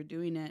moment as you're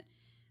doing it,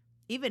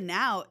 even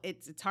now,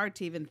 it's hard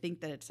to even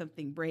think that it's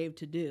something brave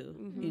to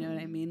do. You know what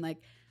I mean?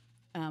 Like,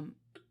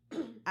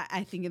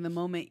 I think in the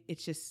moment,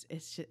 it's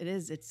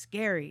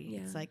scary. Yeah.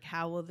 It's like,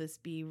 how will this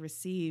be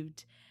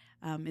received?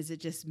 Is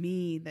it just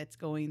me that's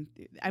going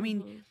through? I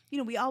mean, you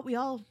know, we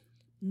all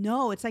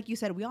know, it's like you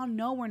said, we all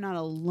know we're not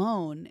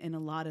alone in a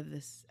lot of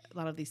these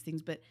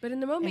things, but in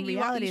the moment, in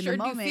reality, you sure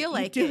do feel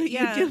like you it.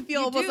 Yeah, you do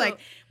feel almost like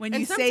when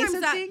you say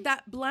something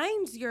that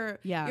blinds your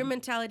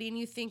mentality, and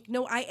you think,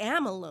 no, I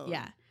am alone.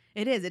 Yeah,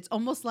 it is. It's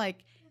almost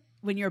like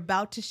when you're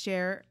about to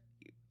share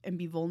and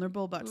be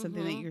vulnerable about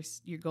something that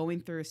you're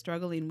going through or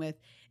struggling with,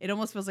 it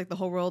almost feels like the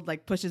whole world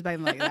like pushes back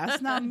and like,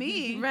 that's not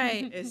me.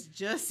 Right. It's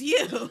just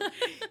you.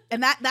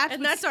 And that's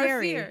what's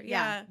scary. Our fear.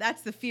 Yeah.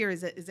 That's the fear,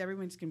 is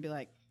everyone's going to be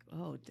like,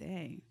 oh,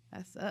 dang,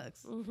 that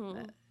sucks.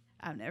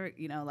 I've never,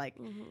 you know, like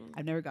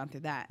I've never gone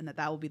through that. And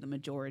that will be the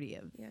majority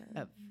of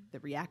the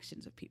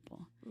reactions of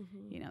people.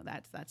 You know,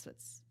 that's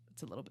what's,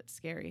 it's a little bit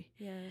scary.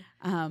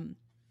 Yeah.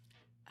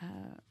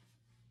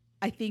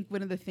 I think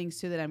one of the things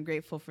too that I'm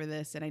grateful for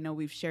this, and I know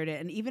we've shared it,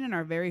 and even in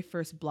our very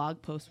first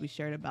blog post we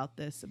shared about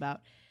this,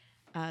 about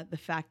the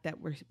fact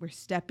that we're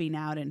stepping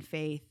out in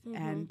faith,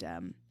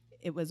 and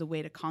it was a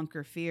way to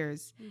conquer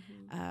fears.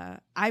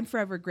 I'm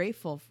forever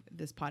grateful for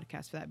this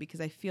podcast for that,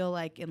 because I feel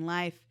like in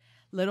life,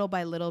 little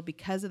by little,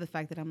 because of the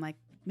fact that I'm like,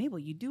 Mabel,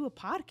 you do a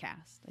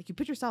podcast, like you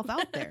put yourself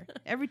out there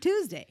every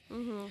Tuesday,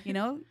 you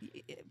know,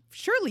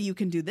 surely you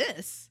can do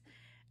this.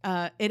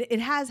 It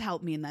has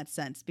helped me in that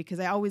sense, because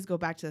I always go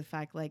back to the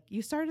fact, like,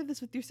 you started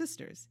this with your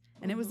sisters,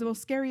 and it was the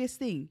most scariest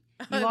thing.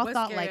 You all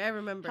thought, scary. Like, I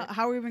remember.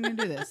 How are we even gonna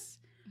do this?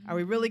 Are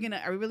we really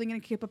gonna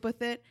keep up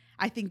with it?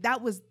 I think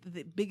that was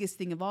the biggest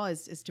thing of all,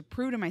 is to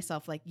prove to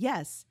myself, like,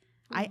 yes,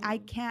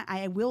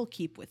 I will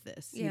keep with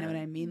this. You know what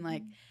I mean?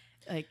 Like.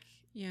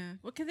 Yeah.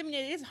 Well, because I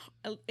mean,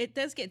 it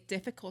does get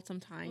difficult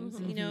sometimes,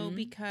 you know,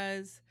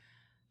 because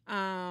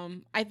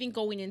I think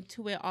going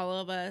into it, all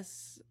of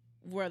us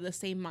were of the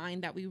same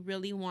mind that we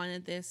really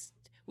wanted this.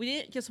 We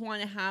didn't just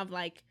want to have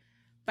like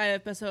 5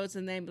 episodes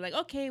and then be like,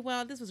 okay,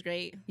 well, this was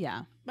great.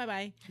 Yeah.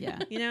 Bye-bye. Yeah.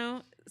 You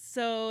know?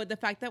 So the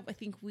fact that I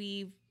think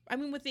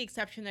with the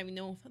exception that we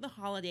know for the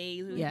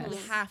holidays, we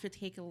have to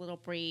take a little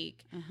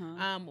break.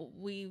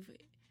 We've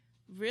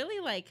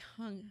really like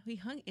hung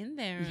in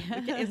there.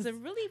 Yes. It's a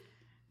really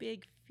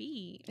big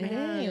feat. It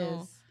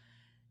is.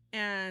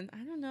 And I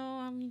don't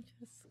know,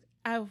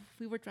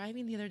 we were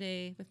driving the other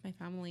day with my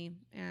family,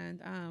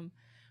 and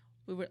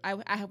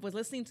I was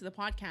listening to the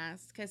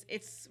podcast because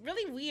it's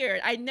really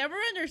weird. I never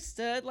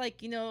understood,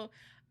 like, you know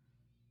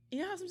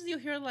how sometimes you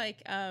hear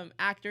like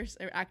actors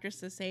or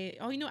actresses say,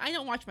 "Oh, I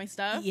don't watch my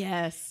stuff."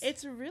 Yes.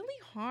 It's really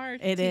hard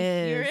It to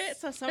hear is. it.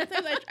 So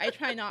sometimes I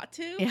try not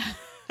to. Yeah.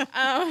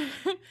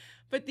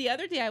 But the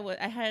other day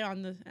I had it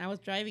on I was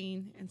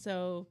driving, and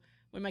so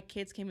when my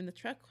kids came in the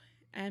truck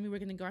and we were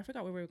gonna go, I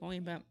forgot where we were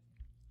going, but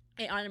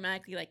it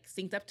automatically like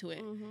synced up to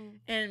it. Mm-hmm.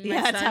 And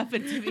Yeah, it's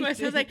happened to me My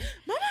too. son's like,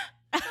 "Mama,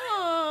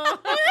 Oh,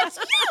 that's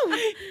you!"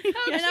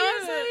 How And I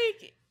was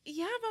cute. like,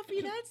 "Yeah,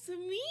 Papi, that's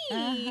me."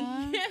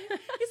 Uh-huh.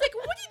 He's like,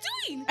 "What are you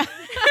doing?"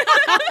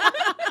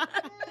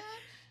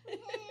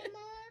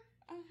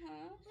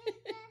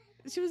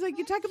 She was like,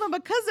 "You talking about my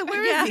cousin?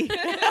 Where Yeah. is he?"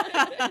 But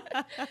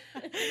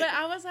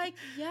I was like,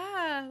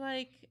 "Yeah,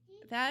 like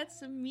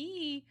that's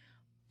me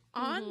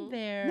on Mhm.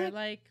 there." That-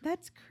 Like,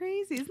 That's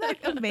crazy. Isn't that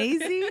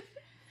amazing?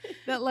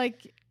 That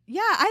like,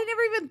 yeah, I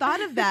never even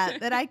thought of that.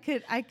 That I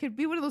could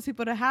be one of those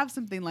people to have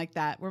something like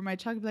that, where my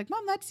child could be like,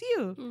 "Mom, that's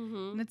you,"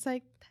 Mm-hmm. and it's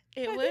like,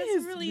 it that was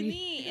is really me.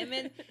 neat.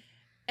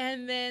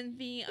 And then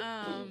the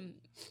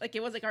like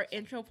it was like our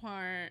intro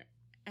part,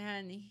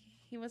 and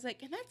he was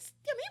like, "And that's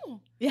the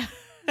amigo." yeah.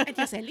 And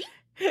Giseli?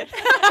 But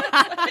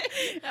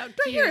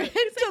you're a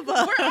hint of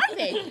a- Where are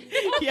they?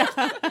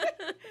 Yeah.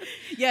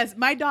 Yes,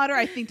 my daughter,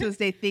 I think to this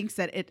day thinks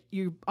that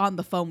you're on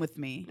the phone with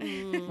me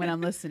Mm. when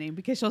I'm listening,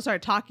 because she'll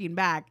start talking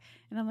back,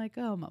 and I'm like,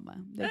 "Oh, Mama,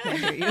 they can't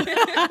hear you."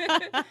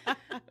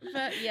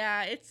 But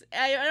yeah,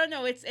 I don't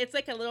know, it's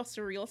like a little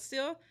surreal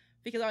still,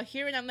 because I'll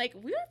hear it and I'm like,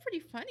 we were pretty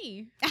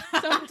funny.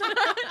 Sometimes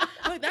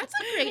I'm like, that's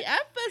a great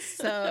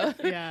episode.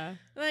 Yeah.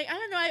 Like, I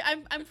don't know,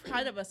 I'm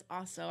proud of us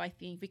also, I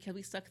think, because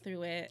we stuck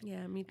through it.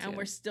 Yeah, me too. And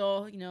we're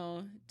still,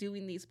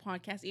 doing these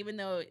podcasts, even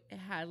though it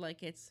had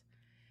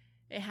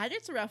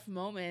its rough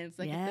moments,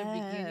 like at the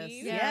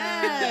beginning.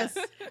 Yes.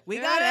 We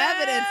got Yeah.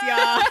 evidence,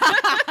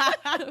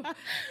 y'all.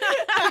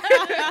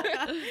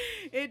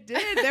 It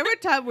did. There were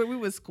times where we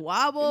would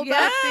squabble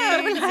about Yeah.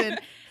 things, and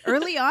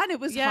early on it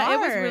was Yeah, hard. it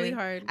was really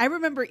hard. I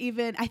remember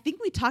I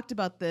think we talked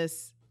about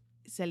this,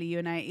 Sally, you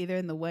and I, either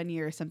in the 1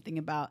 year or something,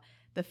 about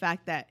the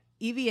fact that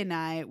Evie and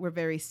I were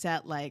very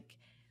set, like,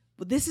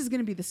 well, this is going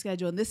to be the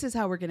schedule and this is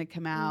how we're going to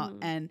come out,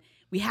 and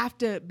we have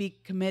to be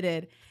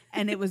committed.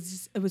 And it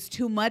was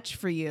too much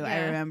for you. I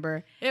Yeah.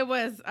 remember. It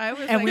was. I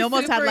was. And like, we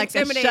almost had super like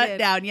a intimidated.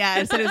 shutdown. Yeah.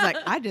 And so it was like,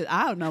 I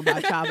don't know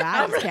about y'all, but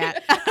I just can't.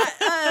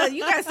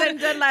 You guys setting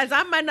deadlines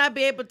I might not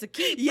be able to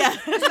keep. Yes,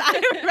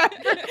 I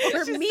remember.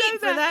 Or She meet said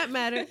for that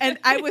matter. And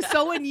I was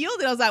so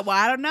unyielding. I was like, well,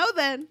 I don't know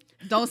then.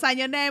 Don't sign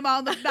your name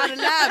on the dotted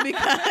line,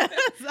 because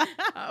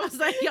I was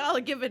like, y'all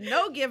are giving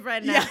no give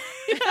right now.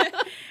 yeah.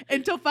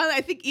 Until finally,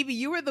 I think, Evie,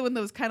 you were the one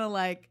that was kind of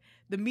like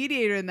the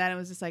mediator in that. It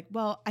was just like,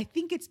 well, I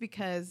think it's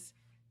because,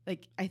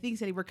 like, I think,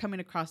 Sadie, we're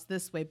coming across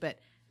this way, but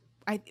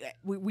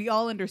we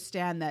all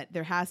understand that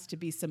there has to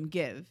be some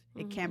give.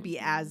 It can't be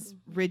as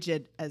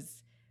rigid as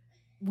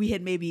we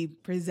had maybe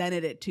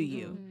presented it to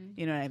you.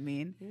 You know what I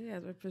mean? You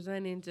guys were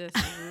presenting just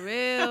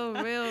real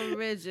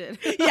rigid.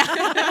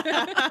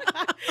 Yeah.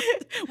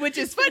 Which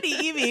is funny,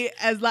 Evie,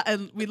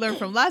 and we learned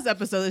from last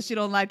episode, that she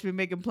don't like to be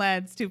making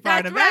plans too far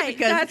in That's advance, right,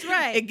 because that's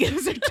right. it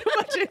gives her too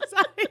much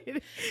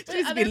anxiety. She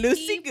needs to be other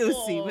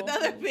loosey-goosey people. with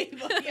other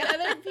people. With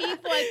other people,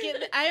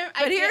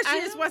 But here she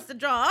just wants to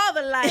draw all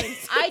the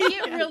lines. I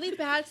get really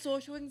bad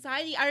social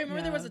anxiety. I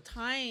remember there was Yeah. a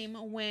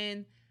time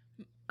when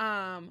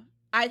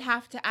I'd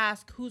have to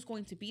ask who's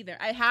going to be there.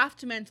 I have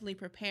to mentally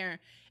prepare.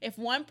 If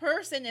one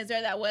person is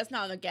there that was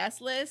not on the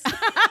guest list,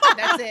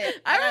 that's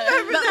it. I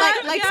remember But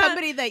that. like Yeah.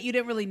 somebody that you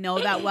didn't really know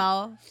that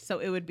well, so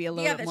it would be a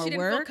little Yeah, bit that more she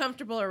didn't feel work.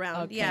 comfortable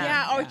around. Okay. Yeah.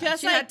 Yeah, or Yeah.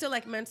 just She like had to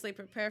like mentally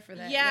prepare for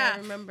that. Yeah. I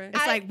remember. It's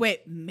like,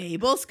 wait,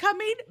 Mabel's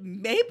coming?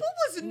 Mabel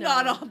was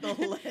not on the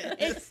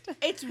list.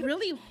 it's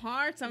really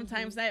hard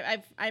sometimes.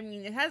 I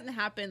mean, it hasn't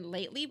happened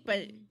lately,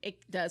 but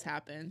it does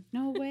happen.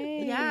 No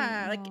way.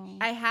 Yeah, like No.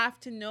 I have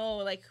to know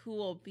like who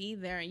will be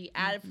there, and you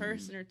add a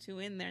person or two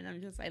in there, and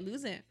I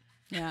lose it.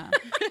 Yeah.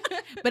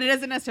 But it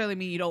doesn't necessarily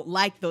mean you don't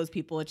like those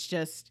people. It's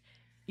just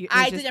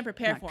I just didn't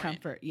prepare not for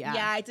comfort. it. Yeah.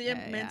 Yeah, I didn't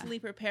Yeah, yeah. mentally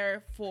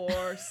prepare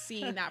for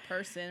seeing that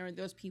person or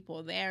those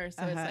people there.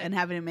 So it's like and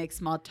having to make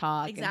small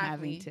talk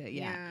exactly. and having to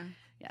yeah,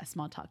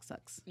 small talk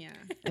sucks. Yeah.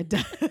 It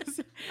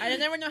does. I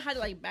never know how to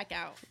like back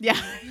out. Yeah.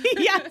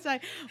 Yeah. It's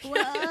like,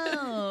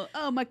 well,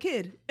 oh, my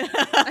kid.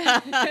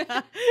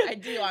 I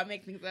do. I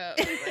make things up.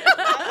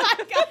 Oh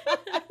my God.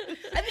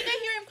 I think I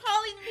hear him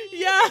calling me.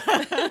 Yeah.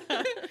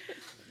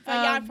 But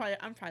yeah,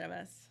 I'm proud of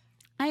us.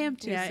 I am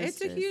too. yeah, it's a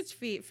sisters. huge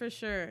feat for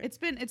sure. It's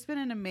been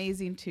an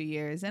amazing 2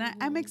 years, and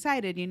I'm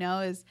excited.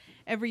 As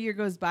every year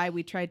goes by,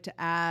 we tried to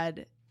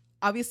add,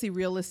 obviously,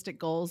 realistic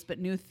goals, but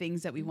new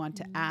things that we want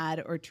to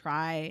add or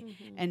try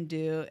and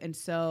do. And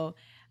so,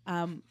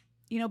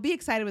 be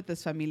excited with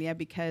this familia,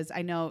 because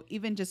I know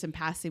even just in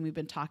passing, we've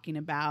been talking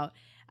about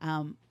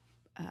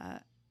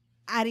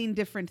adding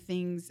different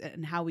things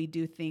and how we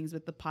do things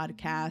with the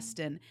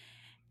podcast,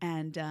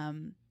 and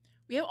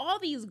We have all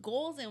these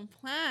goals and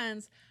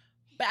plans,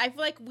 but I feel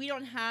like we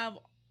don't have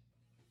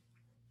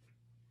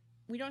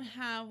we don't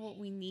have what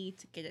we need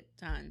to get it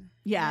done.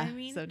 Yeah, you know what I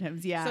mean?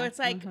 sometimes, yeah. So it's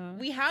like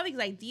we have these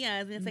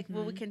ideas, and it's like,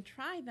 well, we Mhm. can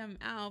try them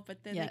out,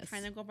 but then Yes. they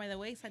kind of go by the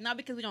wayside. Not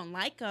because we don't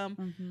like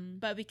them,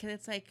 but because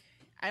it's like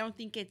I don't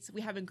think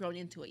we haven't grown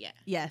into it yet.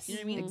 Yes, You know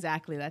what I mean?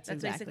 exactly. That's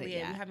exactly basically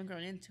yeah. it. We haven't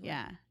grown into it.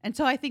 Yeah. And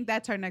so I think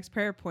that's our next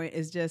prayer point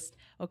is just,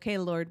 okay,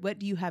 Lord, what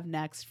do you have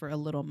next for a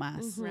little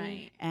mas?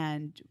 Right.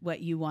 And what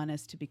you want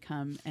us to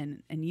become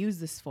and use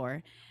this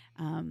for.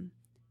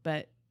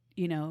 But,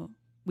 you know,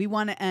 we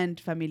want to end,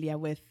 Familia,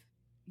 with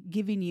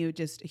giving you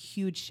just a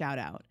huge shout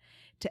out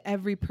to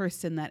every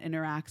person that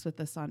interacts with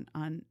us on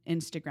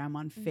Instagram,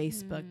 on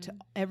Facebook, to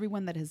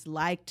everyone that has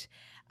liked,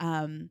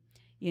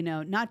 you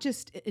know, not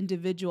just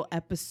individual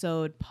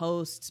episode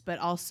posts, but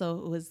also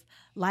who has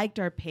liked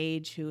our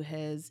page, who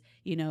has,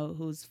 you know,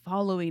 who's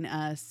following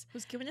us.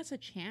 Who's giving us a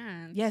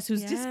chance. Yes,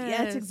 who's just,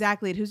 that's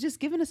exactly it. Who's just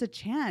given us a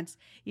chance.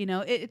 You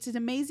know, it's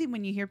amazing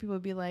when you hear people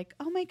be like,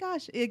 oh my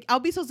gosh, I'll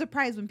be so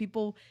surprised when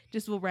people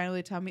just will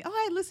randomly tell me, oh,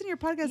 I listen to your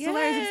podcast. It's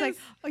hilarious. It's like,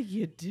 oh,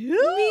 you do?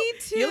 Me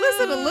too. You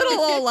listen to little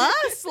old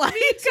us? Like,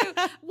 Me too.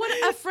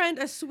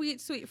 A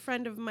sweet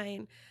friend of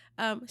mine.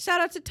 Shout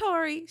out to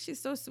Tori.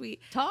 She's so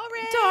sweet.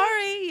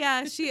 Tori,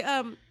 yeah. She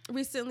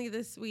recently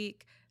this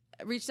week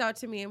reached out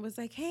to me and was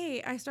like,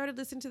 hey, I started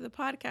listening to the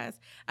podcast.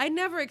 I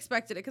never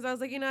expected it because I was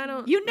like, you know, I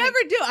don't. You never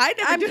do. I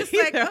never I'm do just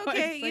either. like,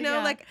 okay, you know,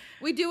 yeah. like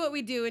we do what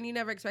we do and you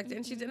never expect it.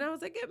 And she did. And I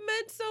was like, it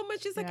meant so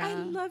much. She's like, I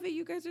Yeah. love it.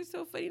 You guys are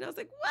so funny. And I was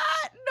like,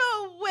 what?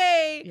 No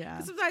way. Yeah.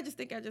 'Cause sometimes I just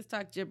think I just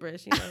talk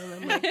gibberish, you know,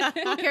 and I'm like,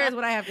 who cares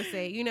what I have to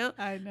say, you know?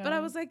 I know. But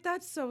I was like,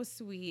 that's so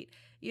sweet,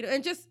 you know,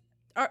 and just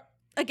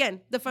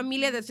again, the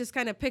familia that's just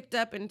kind of picked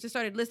up and just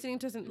started listening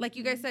to us, and like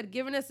you guys said,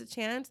 giving us a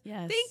chance.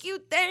 Yes.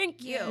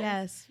 Thank you.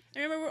 Yes. I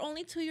remember we're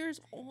only 2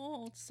 years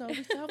old, so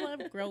we still have a lot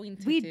of growing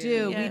to do. We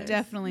do. We Yes.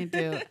 definitely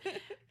do.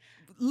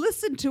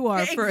 Listen to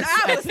our first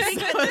I was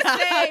thinking episode. the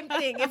same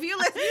thing. If you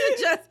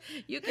listen,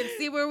 you can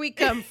see where we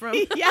come from.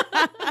 Yeah.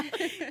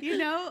 You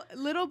know,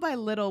 little by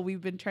little,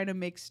 we've been trying to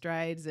make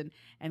strides and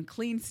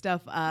clean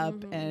stuff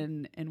up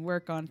and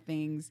work on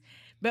things.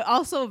 But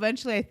also,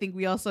 eventually, I think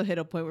we also hit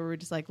a point where we're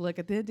just like, look,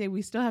 at the end of the day,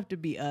 we still have to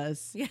be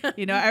us. Yeah.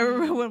 You know, I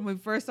remember when we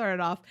first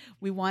started off,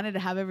 we wanted to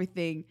have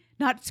everything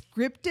not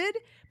scripted,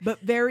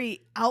 but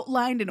very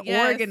outlined and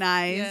Yes,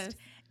 organized. yes.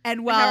 And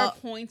Have while our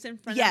points in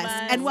front yes, of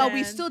us. and while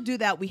we still do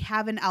that, we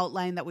have an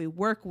outline that we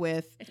work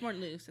with. It's more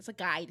loose. It's a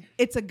guide.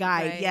 It's a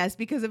guide, Right. yes,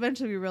 because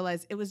eventually we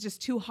realized it was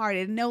just too hard.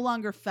 It no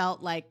longer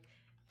felt like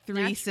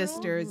three Natural?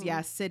 sisters,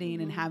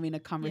 sitting and having a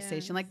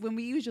conversation like when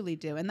we usually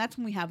do. And that's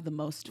when we have the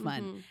most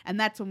fun. And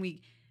that's when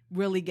we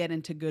really get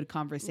into good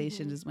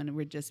conversations is when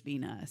we're just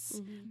being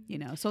us, you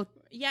know? So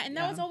Yeah, and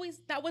that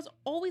was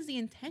always the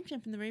intention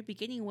from the very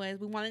beginning. Was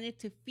we wanted it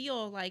to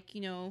feel like,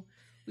 you know,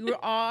 we were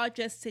all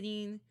just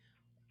sitting,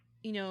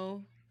 you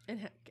know,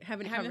 And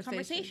having a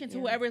conversation. So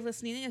yeah. whoever's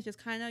listening in is just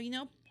kind of, you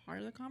know, part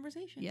of the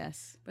conversation.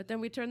 yes. But then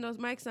we turned those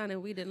mics on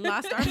and we didn't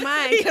lost our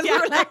mind because we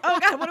were like, oh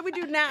God, what do we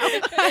do now?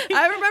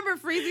 I remember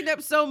freezing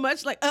up so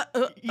much, like,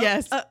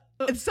 Yes.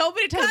 And so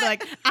many times,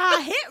 like,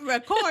 I hit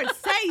record,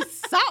 say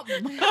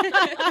something.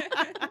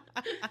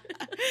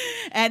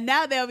 And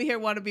now they'll be here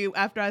want to be,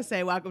 after I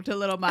say, welcome to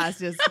Little Mas,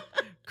 just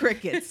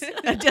crickets,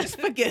 just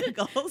for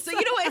giggles. So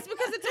you know what? It's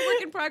because it's a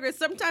work in progress.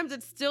 Sometimes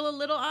it's still a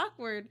little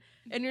awkward,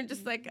 and you're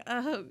just like,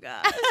 oh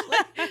gosh,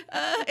 like,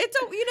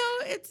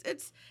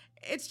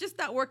 it's just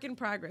that work in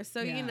progress.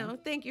 So Yeah. you know,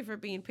 thank you for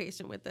being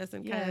patient with us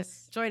and kind of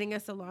Yes. joining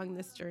us along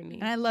this journey.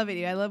 And I love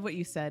it. I love what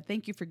you said.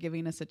 Thank you for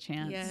giving us a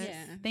chance. Yes.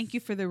 Yeah. Thank you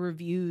for the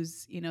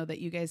reviews, you know, that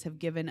you guys have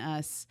given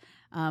us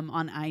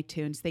on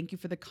iTunes. Thank you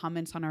for the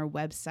comments on our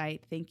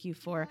website. Thank you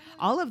for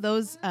all of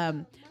those.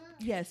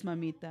 Yes,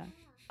 mamita.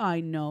 I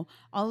know.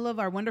 All of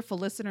our wonderful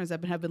listeners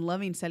have been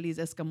loving Sally's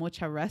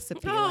escamocha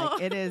recipe. Oh.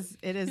 Like it is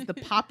the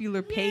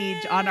popular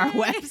page on our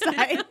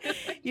website.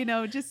 You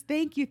know, just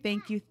thank you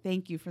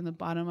from the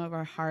bottom of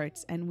our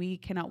hearts. And we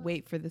cannot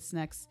wait for this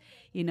next,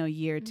 you know,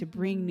 year to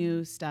bring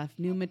new stuff,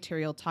 new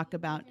material, talk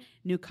about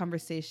new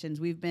conversations.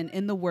 We've been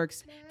in the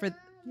works for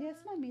yes,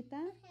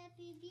 mamita.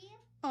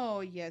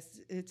 Oh, yes.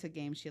 It's a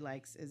game she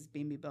likes is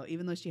Bimbi Bo.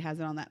 Even though she has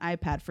it on that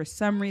iPad, for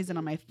some reason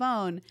on my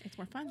phone, It's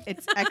more fun.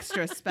 it's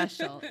extra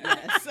special.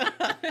 Yes.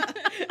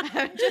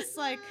 I'm just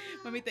like,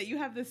 Mamita, you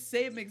have the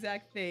same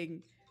exact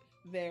thing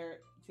there.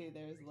 See,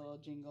 there's a little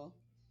jingle.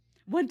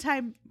 One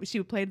time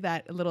she played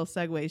that little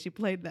segue. She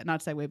played that,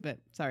 not segue, but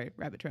sorry,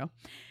 rabbit trail.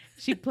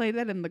 She played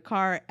that in the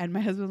car, and my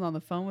husband was on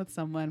the phone with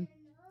someone.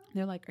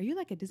 They're like, are you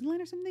like at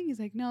Disneyland or something? He's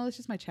like, no, it's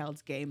just my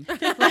child's game.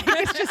 Like,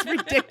 it's just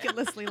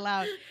ridiculously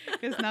loud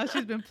because now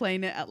she's been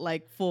playing it at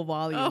like full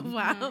volume. Oh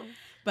wow.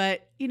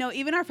 But, you know,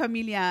 even our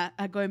familia,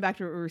 going back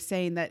to what we were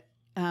saying, that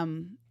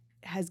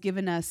has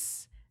given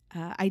us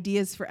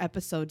ideas for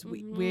episodes.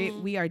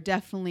 We are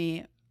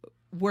definitely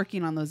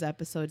working on those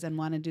episodes and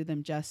want to do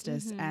them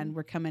justice, and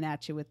we're coming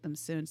at you with them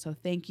soon. So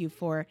thank you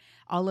for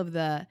all of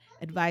the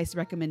advice,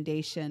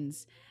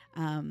 recommendations.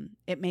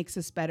 It makes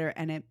us better,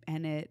 and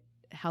it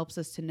helps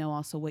us to know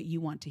also what you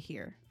want to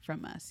hear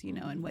from us, you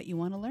know, and what you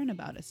want to learn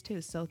about us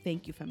too. So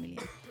thank you, familia.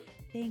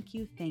 Thank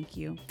you.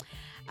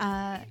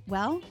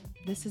 Well,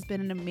 this has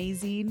been an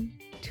amazing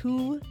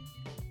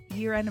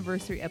 2-year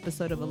anniversary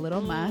episode of A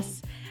Little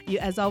Muss.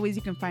 As always,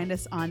 you can find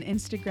us on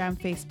Instagram,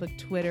 Facebook,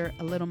 Twitter,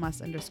 A Little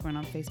Muss _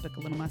 on Facebook, A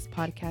Little Muss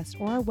Podcast,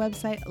 or our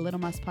website,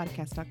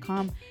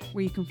 alittlemusspodcast.com,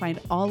 where you can find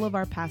all of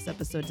our past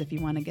episodes if you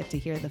want to get to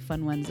hear the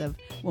fun ones of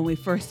when we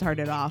first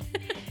started off.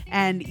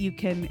 And you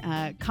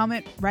can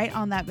comment right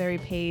on that very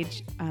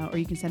page, or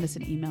you can send us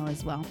an email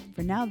as well.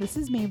 For now, this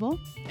is Mabel,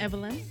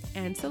 Evelyn,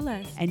 and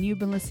Celeste. and you've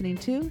been listening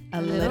to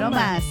A Little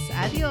Muss.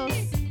 Adios.